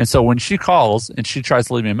 And so when she calls and she tries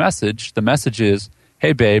to leave me a message, the message is,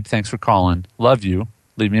 "Hey babe, thanks for calling. Love you.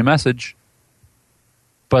 Leave me a message."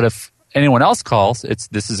 But if anyone else calls,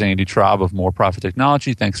 "This is Andy Traub of More Profit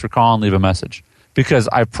Technology. Thanks for calling. Leave a message." Because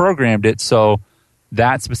I programmed it so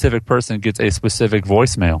that specific person gets a specific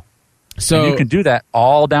voicemail. So and you can do that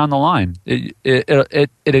all down the line.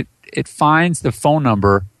 It finds the phone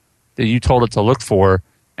number that you told it to look for,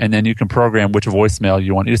 and then you can program which voicemail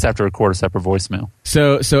you want. You just have to record a separate voicemail.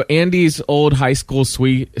 So Andy's old high school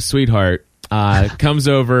sweetheart comes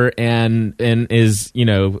over and is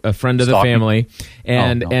a friend of the family,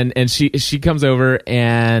 and she comes over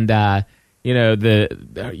and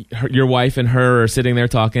your wife and her are sitting there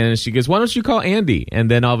talking, and she goes, "Why don't you call Andy?" And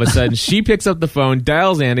then all of a sudden, she picks up the phone,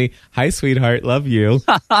 dials Andy. "Hi, sweetheart, love you."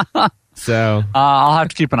 So I'll have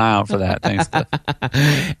to keep an eye out for that. Thanks.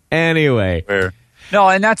 Anyway, no,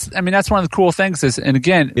 and that's one of the cool things is, and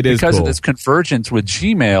again, because of this convergence with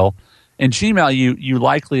Gmail. In Gmail, you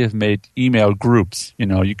likely have made email groups.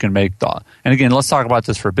 You can make and again, let's talk about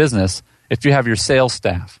this for business. If you have your sales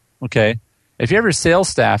staff, okay. If you have your sales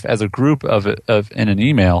staff as a group of in an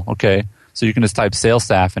email, okay, so you can just type sales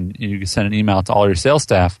staff and you can send an email to all your sales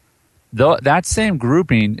staff. That same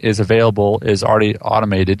grouping is already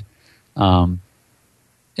automated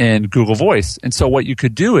in Google Voice. And so what you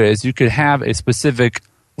could do is you could have a specific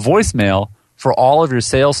voicemail for all of your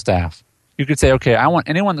sales staff. You could say, okay, I want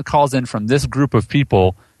anyone that calls in from this group of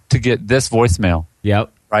people to get this voicemail.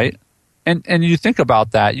 Yep. Right? And you think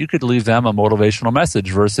about that, you could leave them a motivational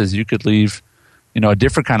message versus you could leave a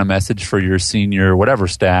different kind of message for your senior whatever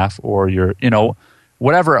staff or your,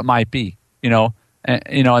 whatever it might be, and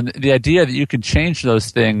the idea that you can change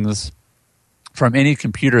those things from any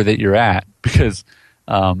computer that you're at, because,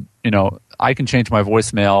 I can change my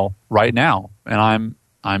voicemail right now and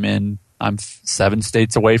I'm 7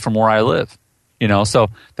 states away from where I live, so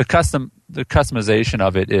the customization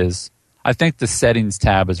of it is, I think the settings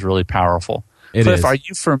tab is really powerful. Cliff, are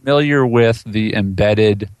you familiar with the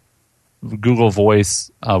embedded Google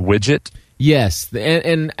Voice widget? Yes,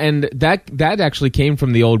 and that actually came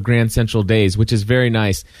from the old Grand Central days, which is very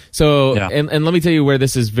nice. So, yeah. and let me tell you where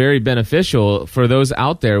this is very beneficial for those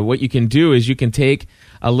out there. What you can do is you can take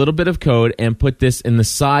a little bit of code and put this in the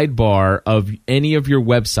sidebar of any of your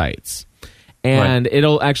websites, and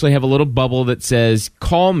it'll actually have a little bubble that says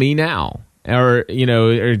 "Call me now." Or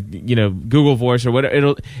Google Voice or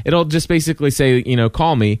whatever, it'll just basically say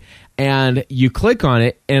call me, and you click on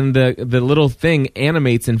it, and the little thing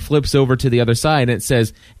animates and flips over to the other side, and it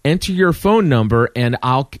says enter your phone number and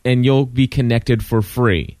you'll be connected for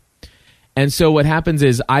free. And so what happens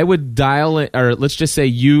is I would dial it, or let's just say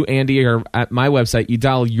you, Andy, are at my website. You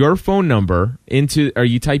dial your phone number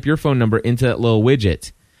you type your phone number into that little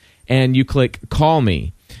widget, and you click call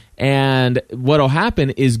me. And what'll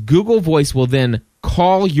happen is Google Voice will then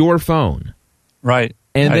call your phone. Right.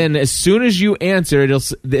 And then as soon as you answer,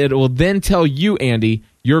 it will then tell you, Andy,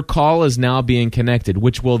 your call is now being connected,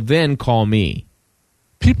 which will then call me.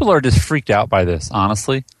 People are just freaked out by this,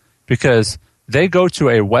 honestly, because they go to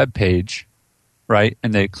a web page, right,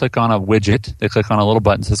 and they click on a widget. They click on a little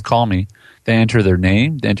button that says call me. They enter their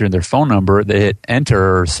name. They enter their phone number. They hit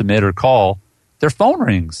enter or submit or call. Their phone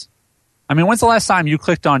rings. I mean, when's the last time you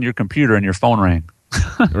clicked on your computer and your phone rang?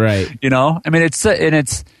 Right. I mean, it's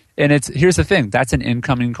here's the thing. That's an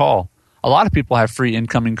incoming call. A lot of people have free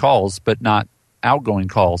incoming calls, but not outgoing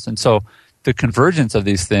calls. And so the convergence of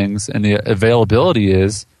these things and the availability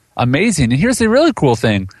is amazing. And here's the really cool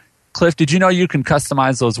thing. Cliff, did you know you can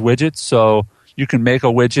customize those widgets? So you can make a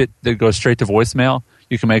widget that goes straight to voicemail.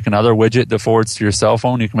 You can make another widget that forwards to your cell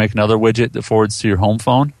phone. You can make another widget that forwards to your home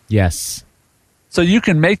phone. Yes. So you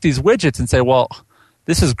can make these widgets and say, well,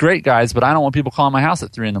 this is great, guys, but I don't want people calling my house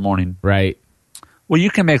at 3 a.m. Right. Well, you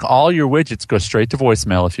can make all your widgets go straight to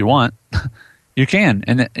voicemail if you want. You can,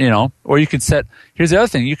 and or you can set. Here's the other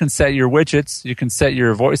thing: you can set your widgets. You can set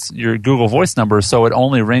your Google Voice number so it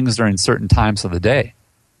only rings during certain times of the day.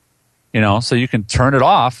 So you can turn it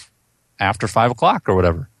off after 5 o'clock or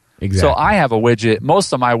whatever. Exactly. So I have a widget.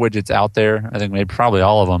 Most of my widgets out there, I think maybe probably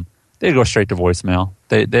all of them, they go straight to voicemail.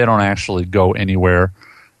 They don't actually go anywhere,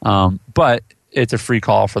 but it's a free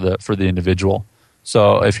call for the individual.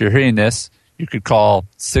 So if you're hearing this, you could call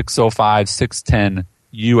 605-610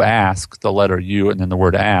 you ask, the letter U and then the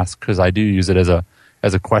word ask, because I do use it as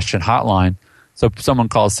a question hotline. So if someone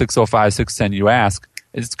calls 605-610 you ask,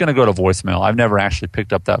 it's going to go to voicemail. I've never actually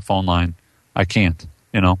picked up that phone line. I can't,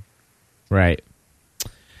 Right.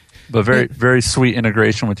 But very, very sweet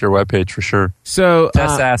integration with your webpage for sure. So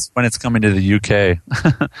Tess asked when it's coming to the UK.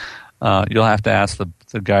 You'll have to ask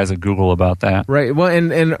the guys at Google about that. Right. Well,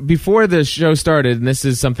 and before the show started, and this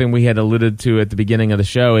is something we had alluded to at the beginning of the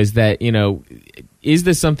show, is that, is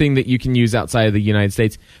this something that you can use outside of the United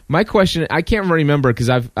States? My question, I can't remember because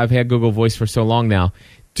I've had Google Voice for so long now.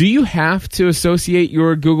 Do you have to associate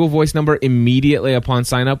your Google Voice number immediately upon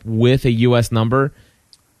sign up with a U.S. number?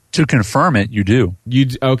 To confirm it, you do.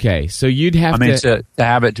 Okay, so you'd have to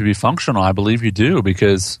have it to be functional, I believe you do,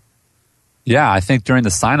 because, I think during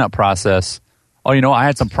the sign-up process, I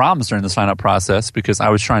had some problems during the sign-up process because I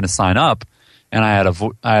was trying to sign up, and I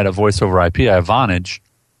had a voice over IP, I have Vonage,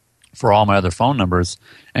 for all my other phone numbers,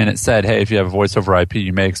 and it said, hey, if you have a voice over IP,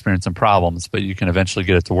 you may experience some problems, but you can eventually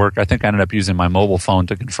get it to work. I think I ended up using my mobile phone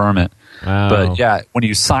to confirm it. Wow. But yeah, when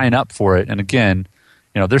you sign up for it, and again,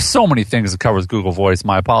 there's so many things to cover with Google Voice.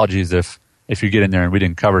 My apologies if you get in there and we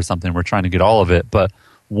didn't cover something. We're trying to get all of it. But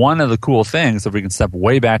one of the cool things, if we can step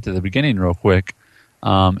way back to the beginning real quick,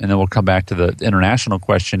 and then we'll come back to the international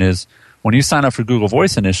question, is when you sign up for Google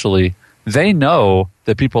Voice initially, they know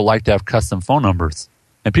that people like to have custom phone numbers.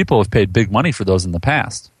 And people have paid big money for those in the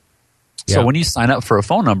past. Yeah. So when you sign up for a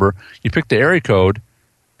phone number, you pick the area code,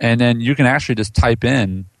 and then you can actually just type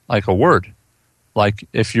in like a word. Like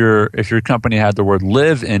if your company had the word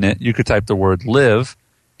live in it, you could type the word live,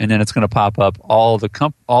 and then it's going to pop up all the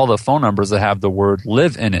phone numbers that have the word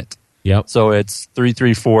live in it. Yep. So it's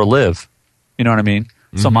 334 live. You know what I mean?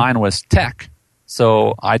 Mm-hmm. So mine was tech.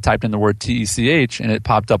 So I typed in the word TECH, and it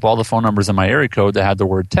popped up all the phone numbers in my area code that had the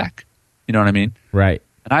word tech. You know what I mean? Right.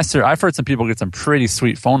 And I've heard some people get some pretty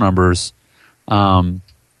sweet phone numbers,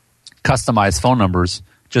 customized phone numbers,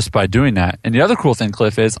 just by doing that. And the other cool thing,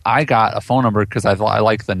 Cliff, is I got a phone number because I thought I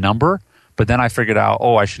liked the number, but then I figured out,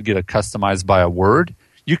 I should get it customized by a word.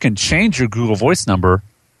 You can change your Google Voice number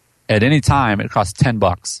at any time. It costs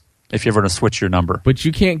 $10 if you're ever going to switch your number. But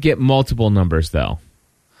you can't get multiple numbers, though.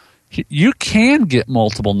 You can get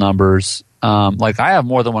multiple numbers. Like I have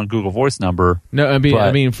more than one Google Voice number. No,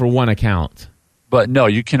 I mean for one account. But no,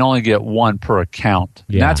 you can only get one per account.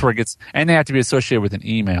 Yeah. And that's where it gets, and they have to be associated with an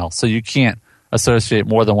email. So you can't associate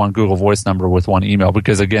more than one Google Voice number with one email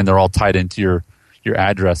because, again, they're all tied into your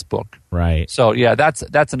address book. Right. So, yeah, that's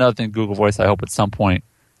another thing, Google Voice. I hope at some point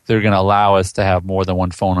they're going to allow us to have more than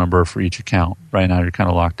one phone number for each account. Right now, you're kind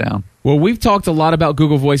of locked down. Well, we've talked a lot about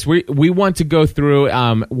Google Voice. We want to go through,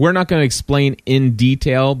 we're not going to explain in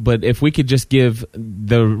detail, but if we could just give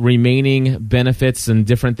the remaining benefits and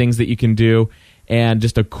different things that you can do and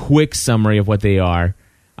just a quick summary of what they are.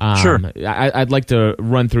 Sure. I'd like to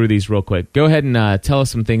run through these real quick. Go ahead and tell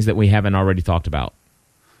us some things that we haven't already talked about.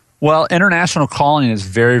 Well, international calling is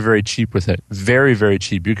very, very cheap with it. Very, very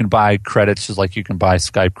cheap. You can buy credits just like you can buy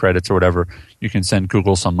Skype credits or whatever. You can send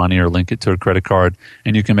Google some money or link it to a credit card,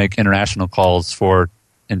 and you can make international calls for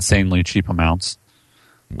insanely cheap amounts.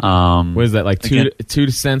 What is that, like 2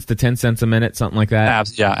 cents to 10 cents a minute, something like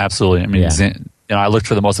that? Yeah, absolutely. I mean, Yeah. I looked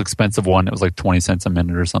for the most expensive one. It was like 20 cents a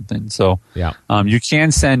minute or something. So yeah. You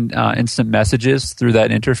can send instant messages through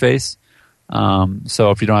that interface.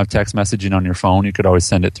 So if you don't have text messaging on your phone, you could always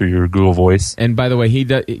send it through your Google Voice. And by the way,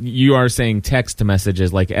 you are saying text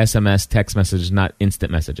messages like SMS text messages, not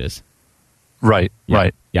instant messages. Right, Yeah.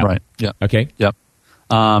 right, Yeah. right. Yeah. Okay. Yep.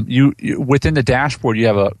 You within the dashboard, you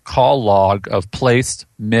have a call log of placed,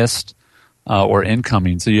 missed, or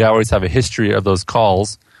incoming. So you always have a history of those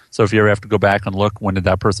calls. So if you ever have to go back and look, when did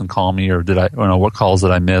that person call me, or what calls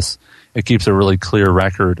did I miss? It keeps a really clear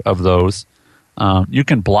record of those. You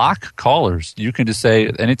can block callers. You can just say,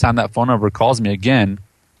 anytime that phone number calls me again,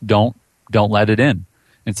 don't let it in,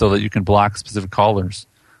 and so that you can block specific callers.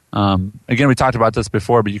 Again, we talked about this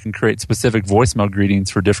before, but you can create specific voicemail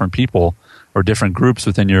greetings for different people or different groups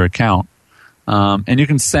within your account. And you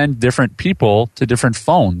can send different people to different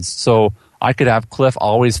phones. So I could have Cliff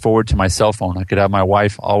always forward to my cell phone. I could have my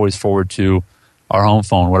wife always forward to our home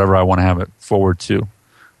phone, whatever I want to have it forward to.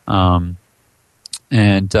 And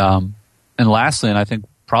lastly, and I think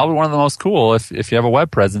probably one of the most cool, if you have a web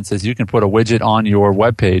presence, is you can put a widget on your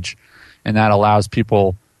web page, and that allows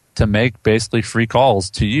people to make basically free calls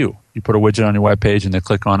to you. You put a widget on your web page, and they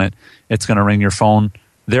click on it. It's going to ring your phone,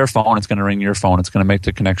 their phone. It's going to ring your phone. It's going to make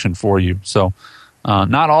the connection for you. So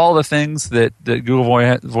not all the things that Google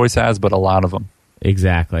Voice has, but a lot of them.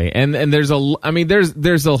 Exactly. And there's a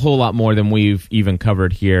whole lot more than we've even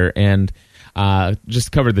covered here, and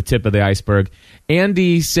just covered the tip of the iceberg.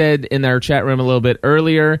 Andy said in our chat room a little bit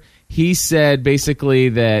earlier, he said basically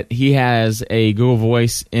that he has a Google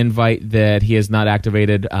Voice invite that he has not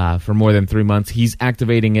activated for more than 3 months. He's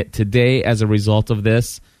activating it today as a result of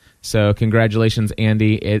this. So congratulations,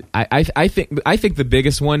 Andy. I think the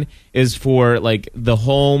biggest one is for like the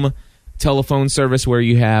home telephone service where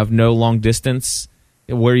you have no long distance,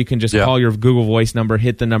 where you can just call your Google Voice number,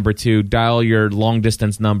 hit the number 2, dial your long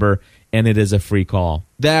distance number, and it is a free call.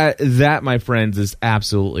 That, my friends, is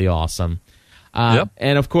absolutely awesome.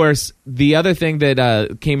 And of course, the other thing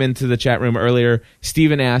that came into the chat room earlier,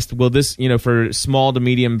 Stephen asked, will this, for small to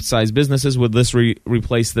medium-sized businesses, would this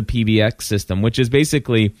replace the PBX system, which is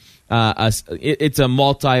basically it's a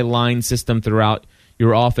multi-line system throughout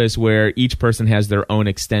your office where each person has their own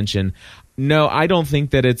extension. No, I don't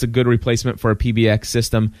think that it's a good replacement for a PBX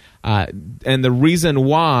system. And the reason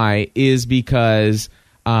why is because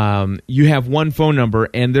you have one phone number,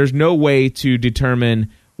 and there's no way to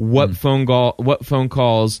determine what phone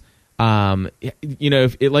calls.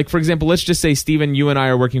 Like for example, let's just say Stephen, you and I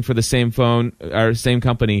are working for the same same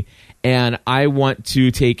company, and I want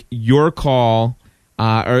to take your call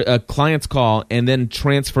or a client's call and then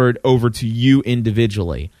transfer it over to you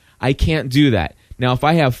individually. I can't do that. Now, if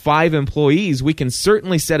I have 5 employees, we can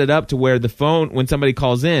certainly set it up to where the phone, when somebody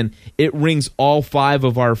calls in, it rings all 5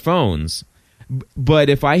 of our phones. But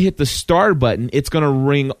if I hit the star button, it's going to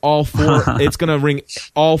ring all 4. It's going to ring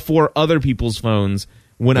all 4 other people's phones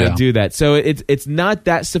when I do that. So it's not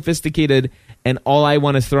that sophisticated, and all I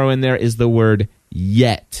want to throw in there is the word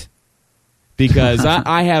yet. Because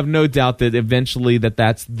I have no doubt that eventually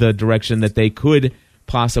that's the direction that they could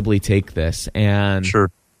possibly take this. And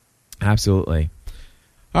sure. Absolutely.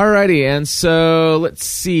 Alrighty, and so let's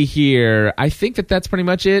see here. I think that's pretty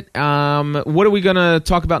much it. What are we going to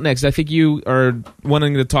talk about next? I think you are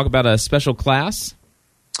wanting to talk about a special class.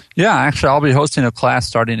 Yeah, actually, I'll be hosting a class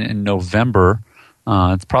starting in November.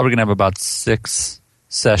 It's probably going to have about 6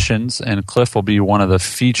 sessions, and Cliff will be one of the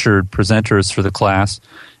featured presenters for the class.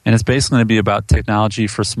 And it's basically going to be about technology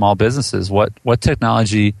for small businesses. What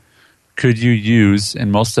technology could you use,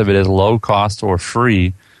 and most of it is low cost or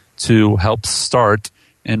free, to help start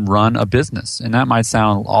and run a business? And that might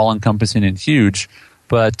sound all-encompassing and huge,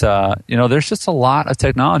 but there's just a lot of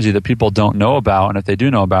technology that people don't know about, and if they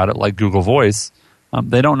do know about it, like Google Voice,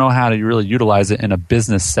 they don't know how to really utilize it in a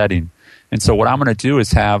business setting. And so what I'm going to do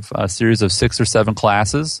is have a series of 6 or 7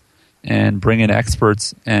 classes and bring in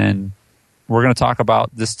experts, and we're going to talk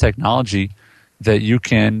about this technology that you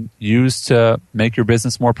can use to make your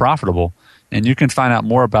business more profitable. And you can find out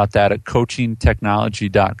more about that at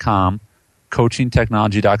coachingtechnology.com.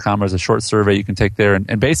 Coachingtechnology.com. There's a short survey you can take there.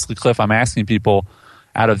 And basically, Cliff, I'm asking people,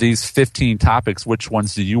 out of these 15 topics, which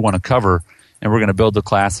ones do you want to cover? And we're going to build the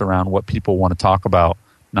class around what people want to talk about,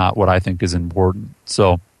 not what I think is important.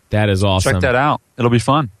 So that is awesome. Check that out. It'll be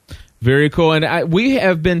fun. Very cool. And we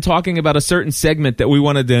have been talking about a certain segment that we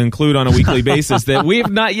wanted to include on a weekly basis that we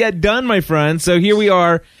have not yet done, my friend. So here we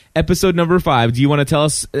are, episode number 5. Do you want to tell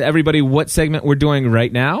us, everybody, what segment we're doing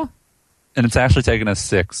right now? And it's actually taken us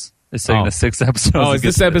 6. It's taken us 6 episodes. Oh, is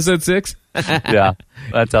this episode 6? Yeah,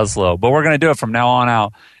 that's how slow. But we're going to do it from now on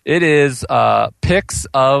out. It is Picks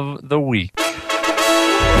of the Week.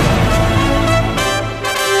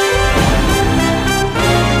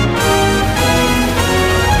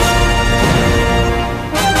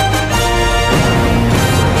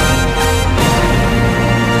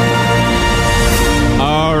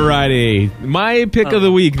 My pick of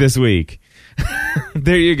the week this week.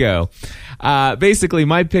 There you go. Basically,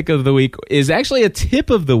 my pick of the week is actually a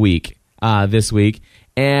tip of the week this week.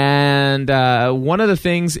 And one of the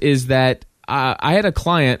things is that I had a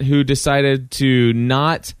client who decided to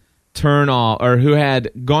not turn off, or who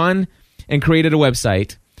had gone and created a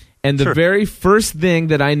website. And the very first thing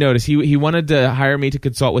that I noticed, he wanted to hire me to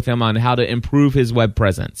consult with him on how to improve his web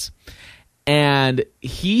presence. And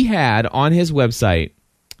he had on his website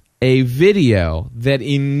a video that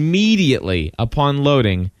immediately upon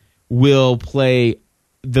loading will play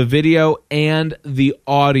the video and the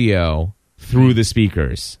audio through the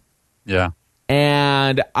speakers. Yeah.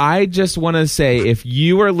 And I just want to say, if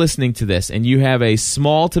you are listening to this and you have a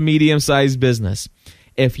small to medium-sized business,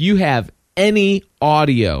 if you have any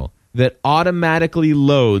audio that automatically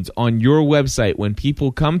loads on your website when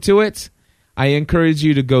people come to it, I encourage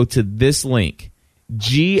you to go to this link,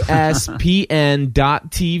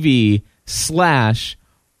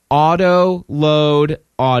 gspn.tv/auto load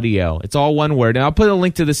audio. It's all one word. And I'll put a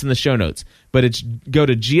link to this in the show notes. But it's go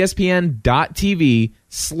to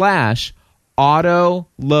gspn.tv/auto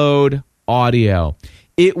load audio.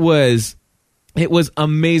 It was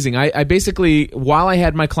amazing. I basically, while I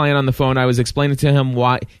had my client on the phone, I was explaining to him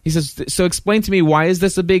why. He says, so explain to me, why is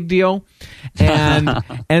this a big deal?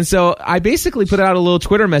 And so I basically put out a little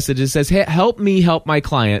Twitter message that says, hey, help me help my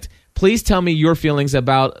client. Please tell me your feelings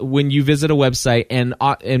about when you visit a website and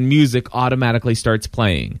music automatically starts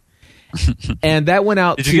playing. And that went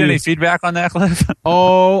out. Did you get any feedback on that, Cliff?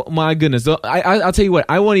 Oh my goodness! I'll tell you what.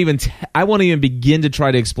 I won't even begin to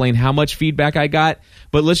try to explain how much feedback I got.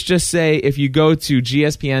 But let's just say, if you go to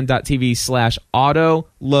gspn.tv/auto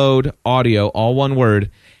load audio, all one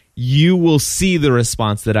word, you will see the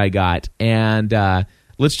response that I got. And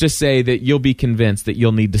let's just say that you'll be convinced that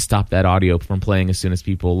you'll need to stop that audio from playing as soon as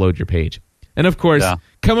people load your page. And of course,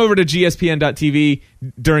 come over to gspn.tv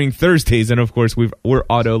during Thursdays, and of course, we're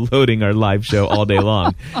auto-loading our live show all day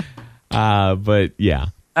long. But yeah,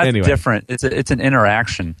 that's anyway. Different. It's an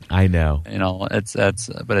interaction. I know. But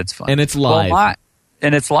it's fun, and it's live. Well,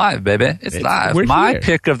 And it's live, baby. It's live. My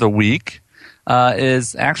pick of the week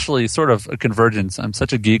is actually sort of a convergence. I'm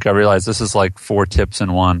such a geek, I realize this is like 4 tips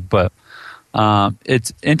in one, but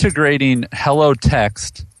it's integrating Hello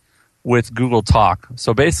Text with Google Talk.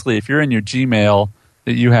 So basically, if you're in your Gmail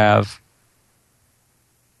that you have,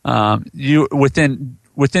 within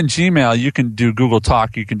Gmail, you can do Google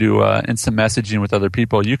Talk. You can do instant messaging with other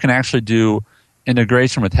people. You can actually do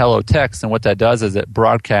integration with Hello Text, and what that does is it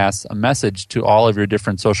broadcasts a message to all of your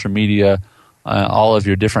different social media, all of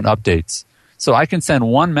your different updates. So I can send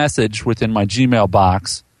one message within my Gmail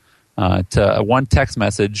box, to one text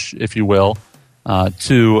message, if you will,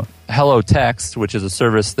 to Hello Text, which is a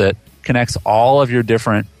service that connects all of your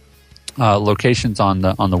different locations on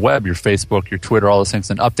the web, your Facebook, your Twitter, all those things,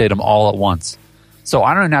 and update them all at once. So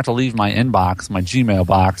I don't even have to leave my inbox, my Gmail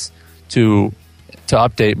box, to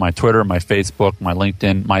update my Twitter, my Facebook, my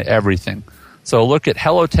LinkedIn, my everything. So look at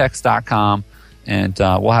hellotext.com, and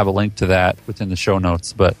we'll have a link to that within the show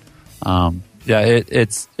notes. But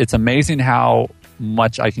it's amazing how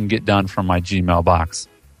much I can get done from my Gmail box.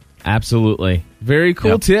 Absolutely. Very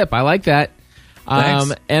cool tip. I like that.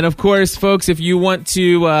 And of course, folks, if you want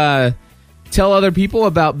to tell other people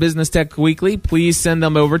about Business Tech Weekly, please send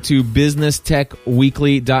them over to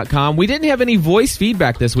businesstechweekly.com. We didn't have any voice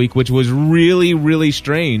feedback this week, which was really, really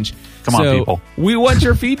strange. Come on, people. We want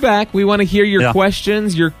your feedback. We want to hear your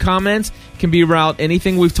questions, your comments. It can be about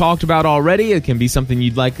anything we've talked about already. It can be something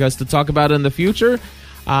you'd like us to talk about in the future.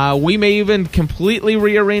 We may even completely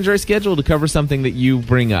rearrange our schedule to cover something that you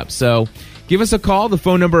bring up. So give us a call. The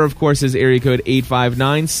phone number, of course, is area code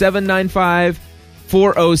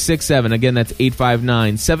 859-795-4067. Again, that's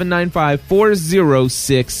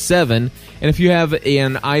 859-795-4067. And if you have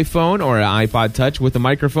an iPhone or an iPod Touch with a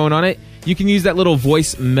microphone on it, you can use that little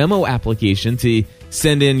voice memo application to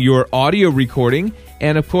send in your audio recording.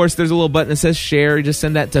 And, of course, there's a little button that says share. You just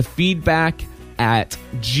send that to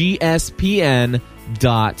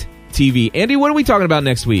feedback@gspn.tv. Andy, what are we talking about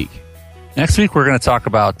next week? Next week, we're going to talk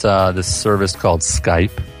about this service called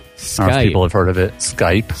Skype. I don't know if people have heard of it.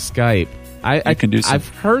 Skype. I've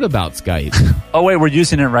heard about Skype. Oh, wait, we're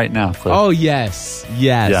using it right now, Cliff. Oh, yes.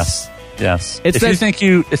 If you think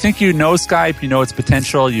you know Skype, you know its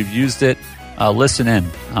potential, you've used it, listen in.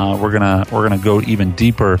 We're gonna go even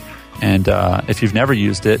deeper, and if you've never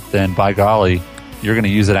used it, then by golly, you're going to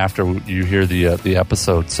use it after you hear the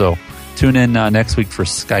episode. So tune in next week for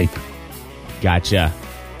Skype. Gotcha.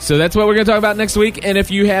 So that's what we're going to talk about next week. And if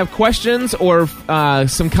you have questions or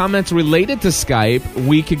some comments related to Skype,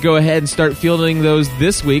 we could go ahead and start fielding those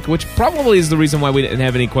this week, which probably is the reason why we didn't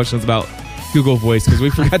have any questions about Google Voice, because we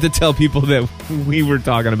forgot to tell people that we were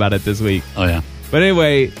talking about it this week. Oh, yeah. But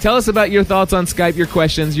anyway, tell us about your thoughts on Skype, your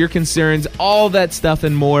questions, your concerns, all that stuff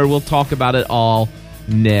and more. We'll talk about it all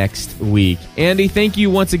next week. Andy, thank you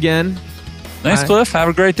once again. Thanks, Cliff. Have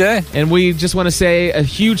a great day. And we just want to say a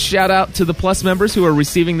huge shout out to the Plus members who are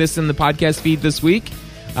receiving this in the podcast feed this week.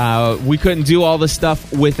 We couldn't do all this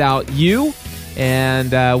stuff without you,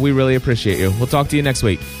 and we really appreciate you. We'll talk to you next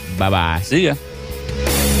week. Bye-bye. See ya.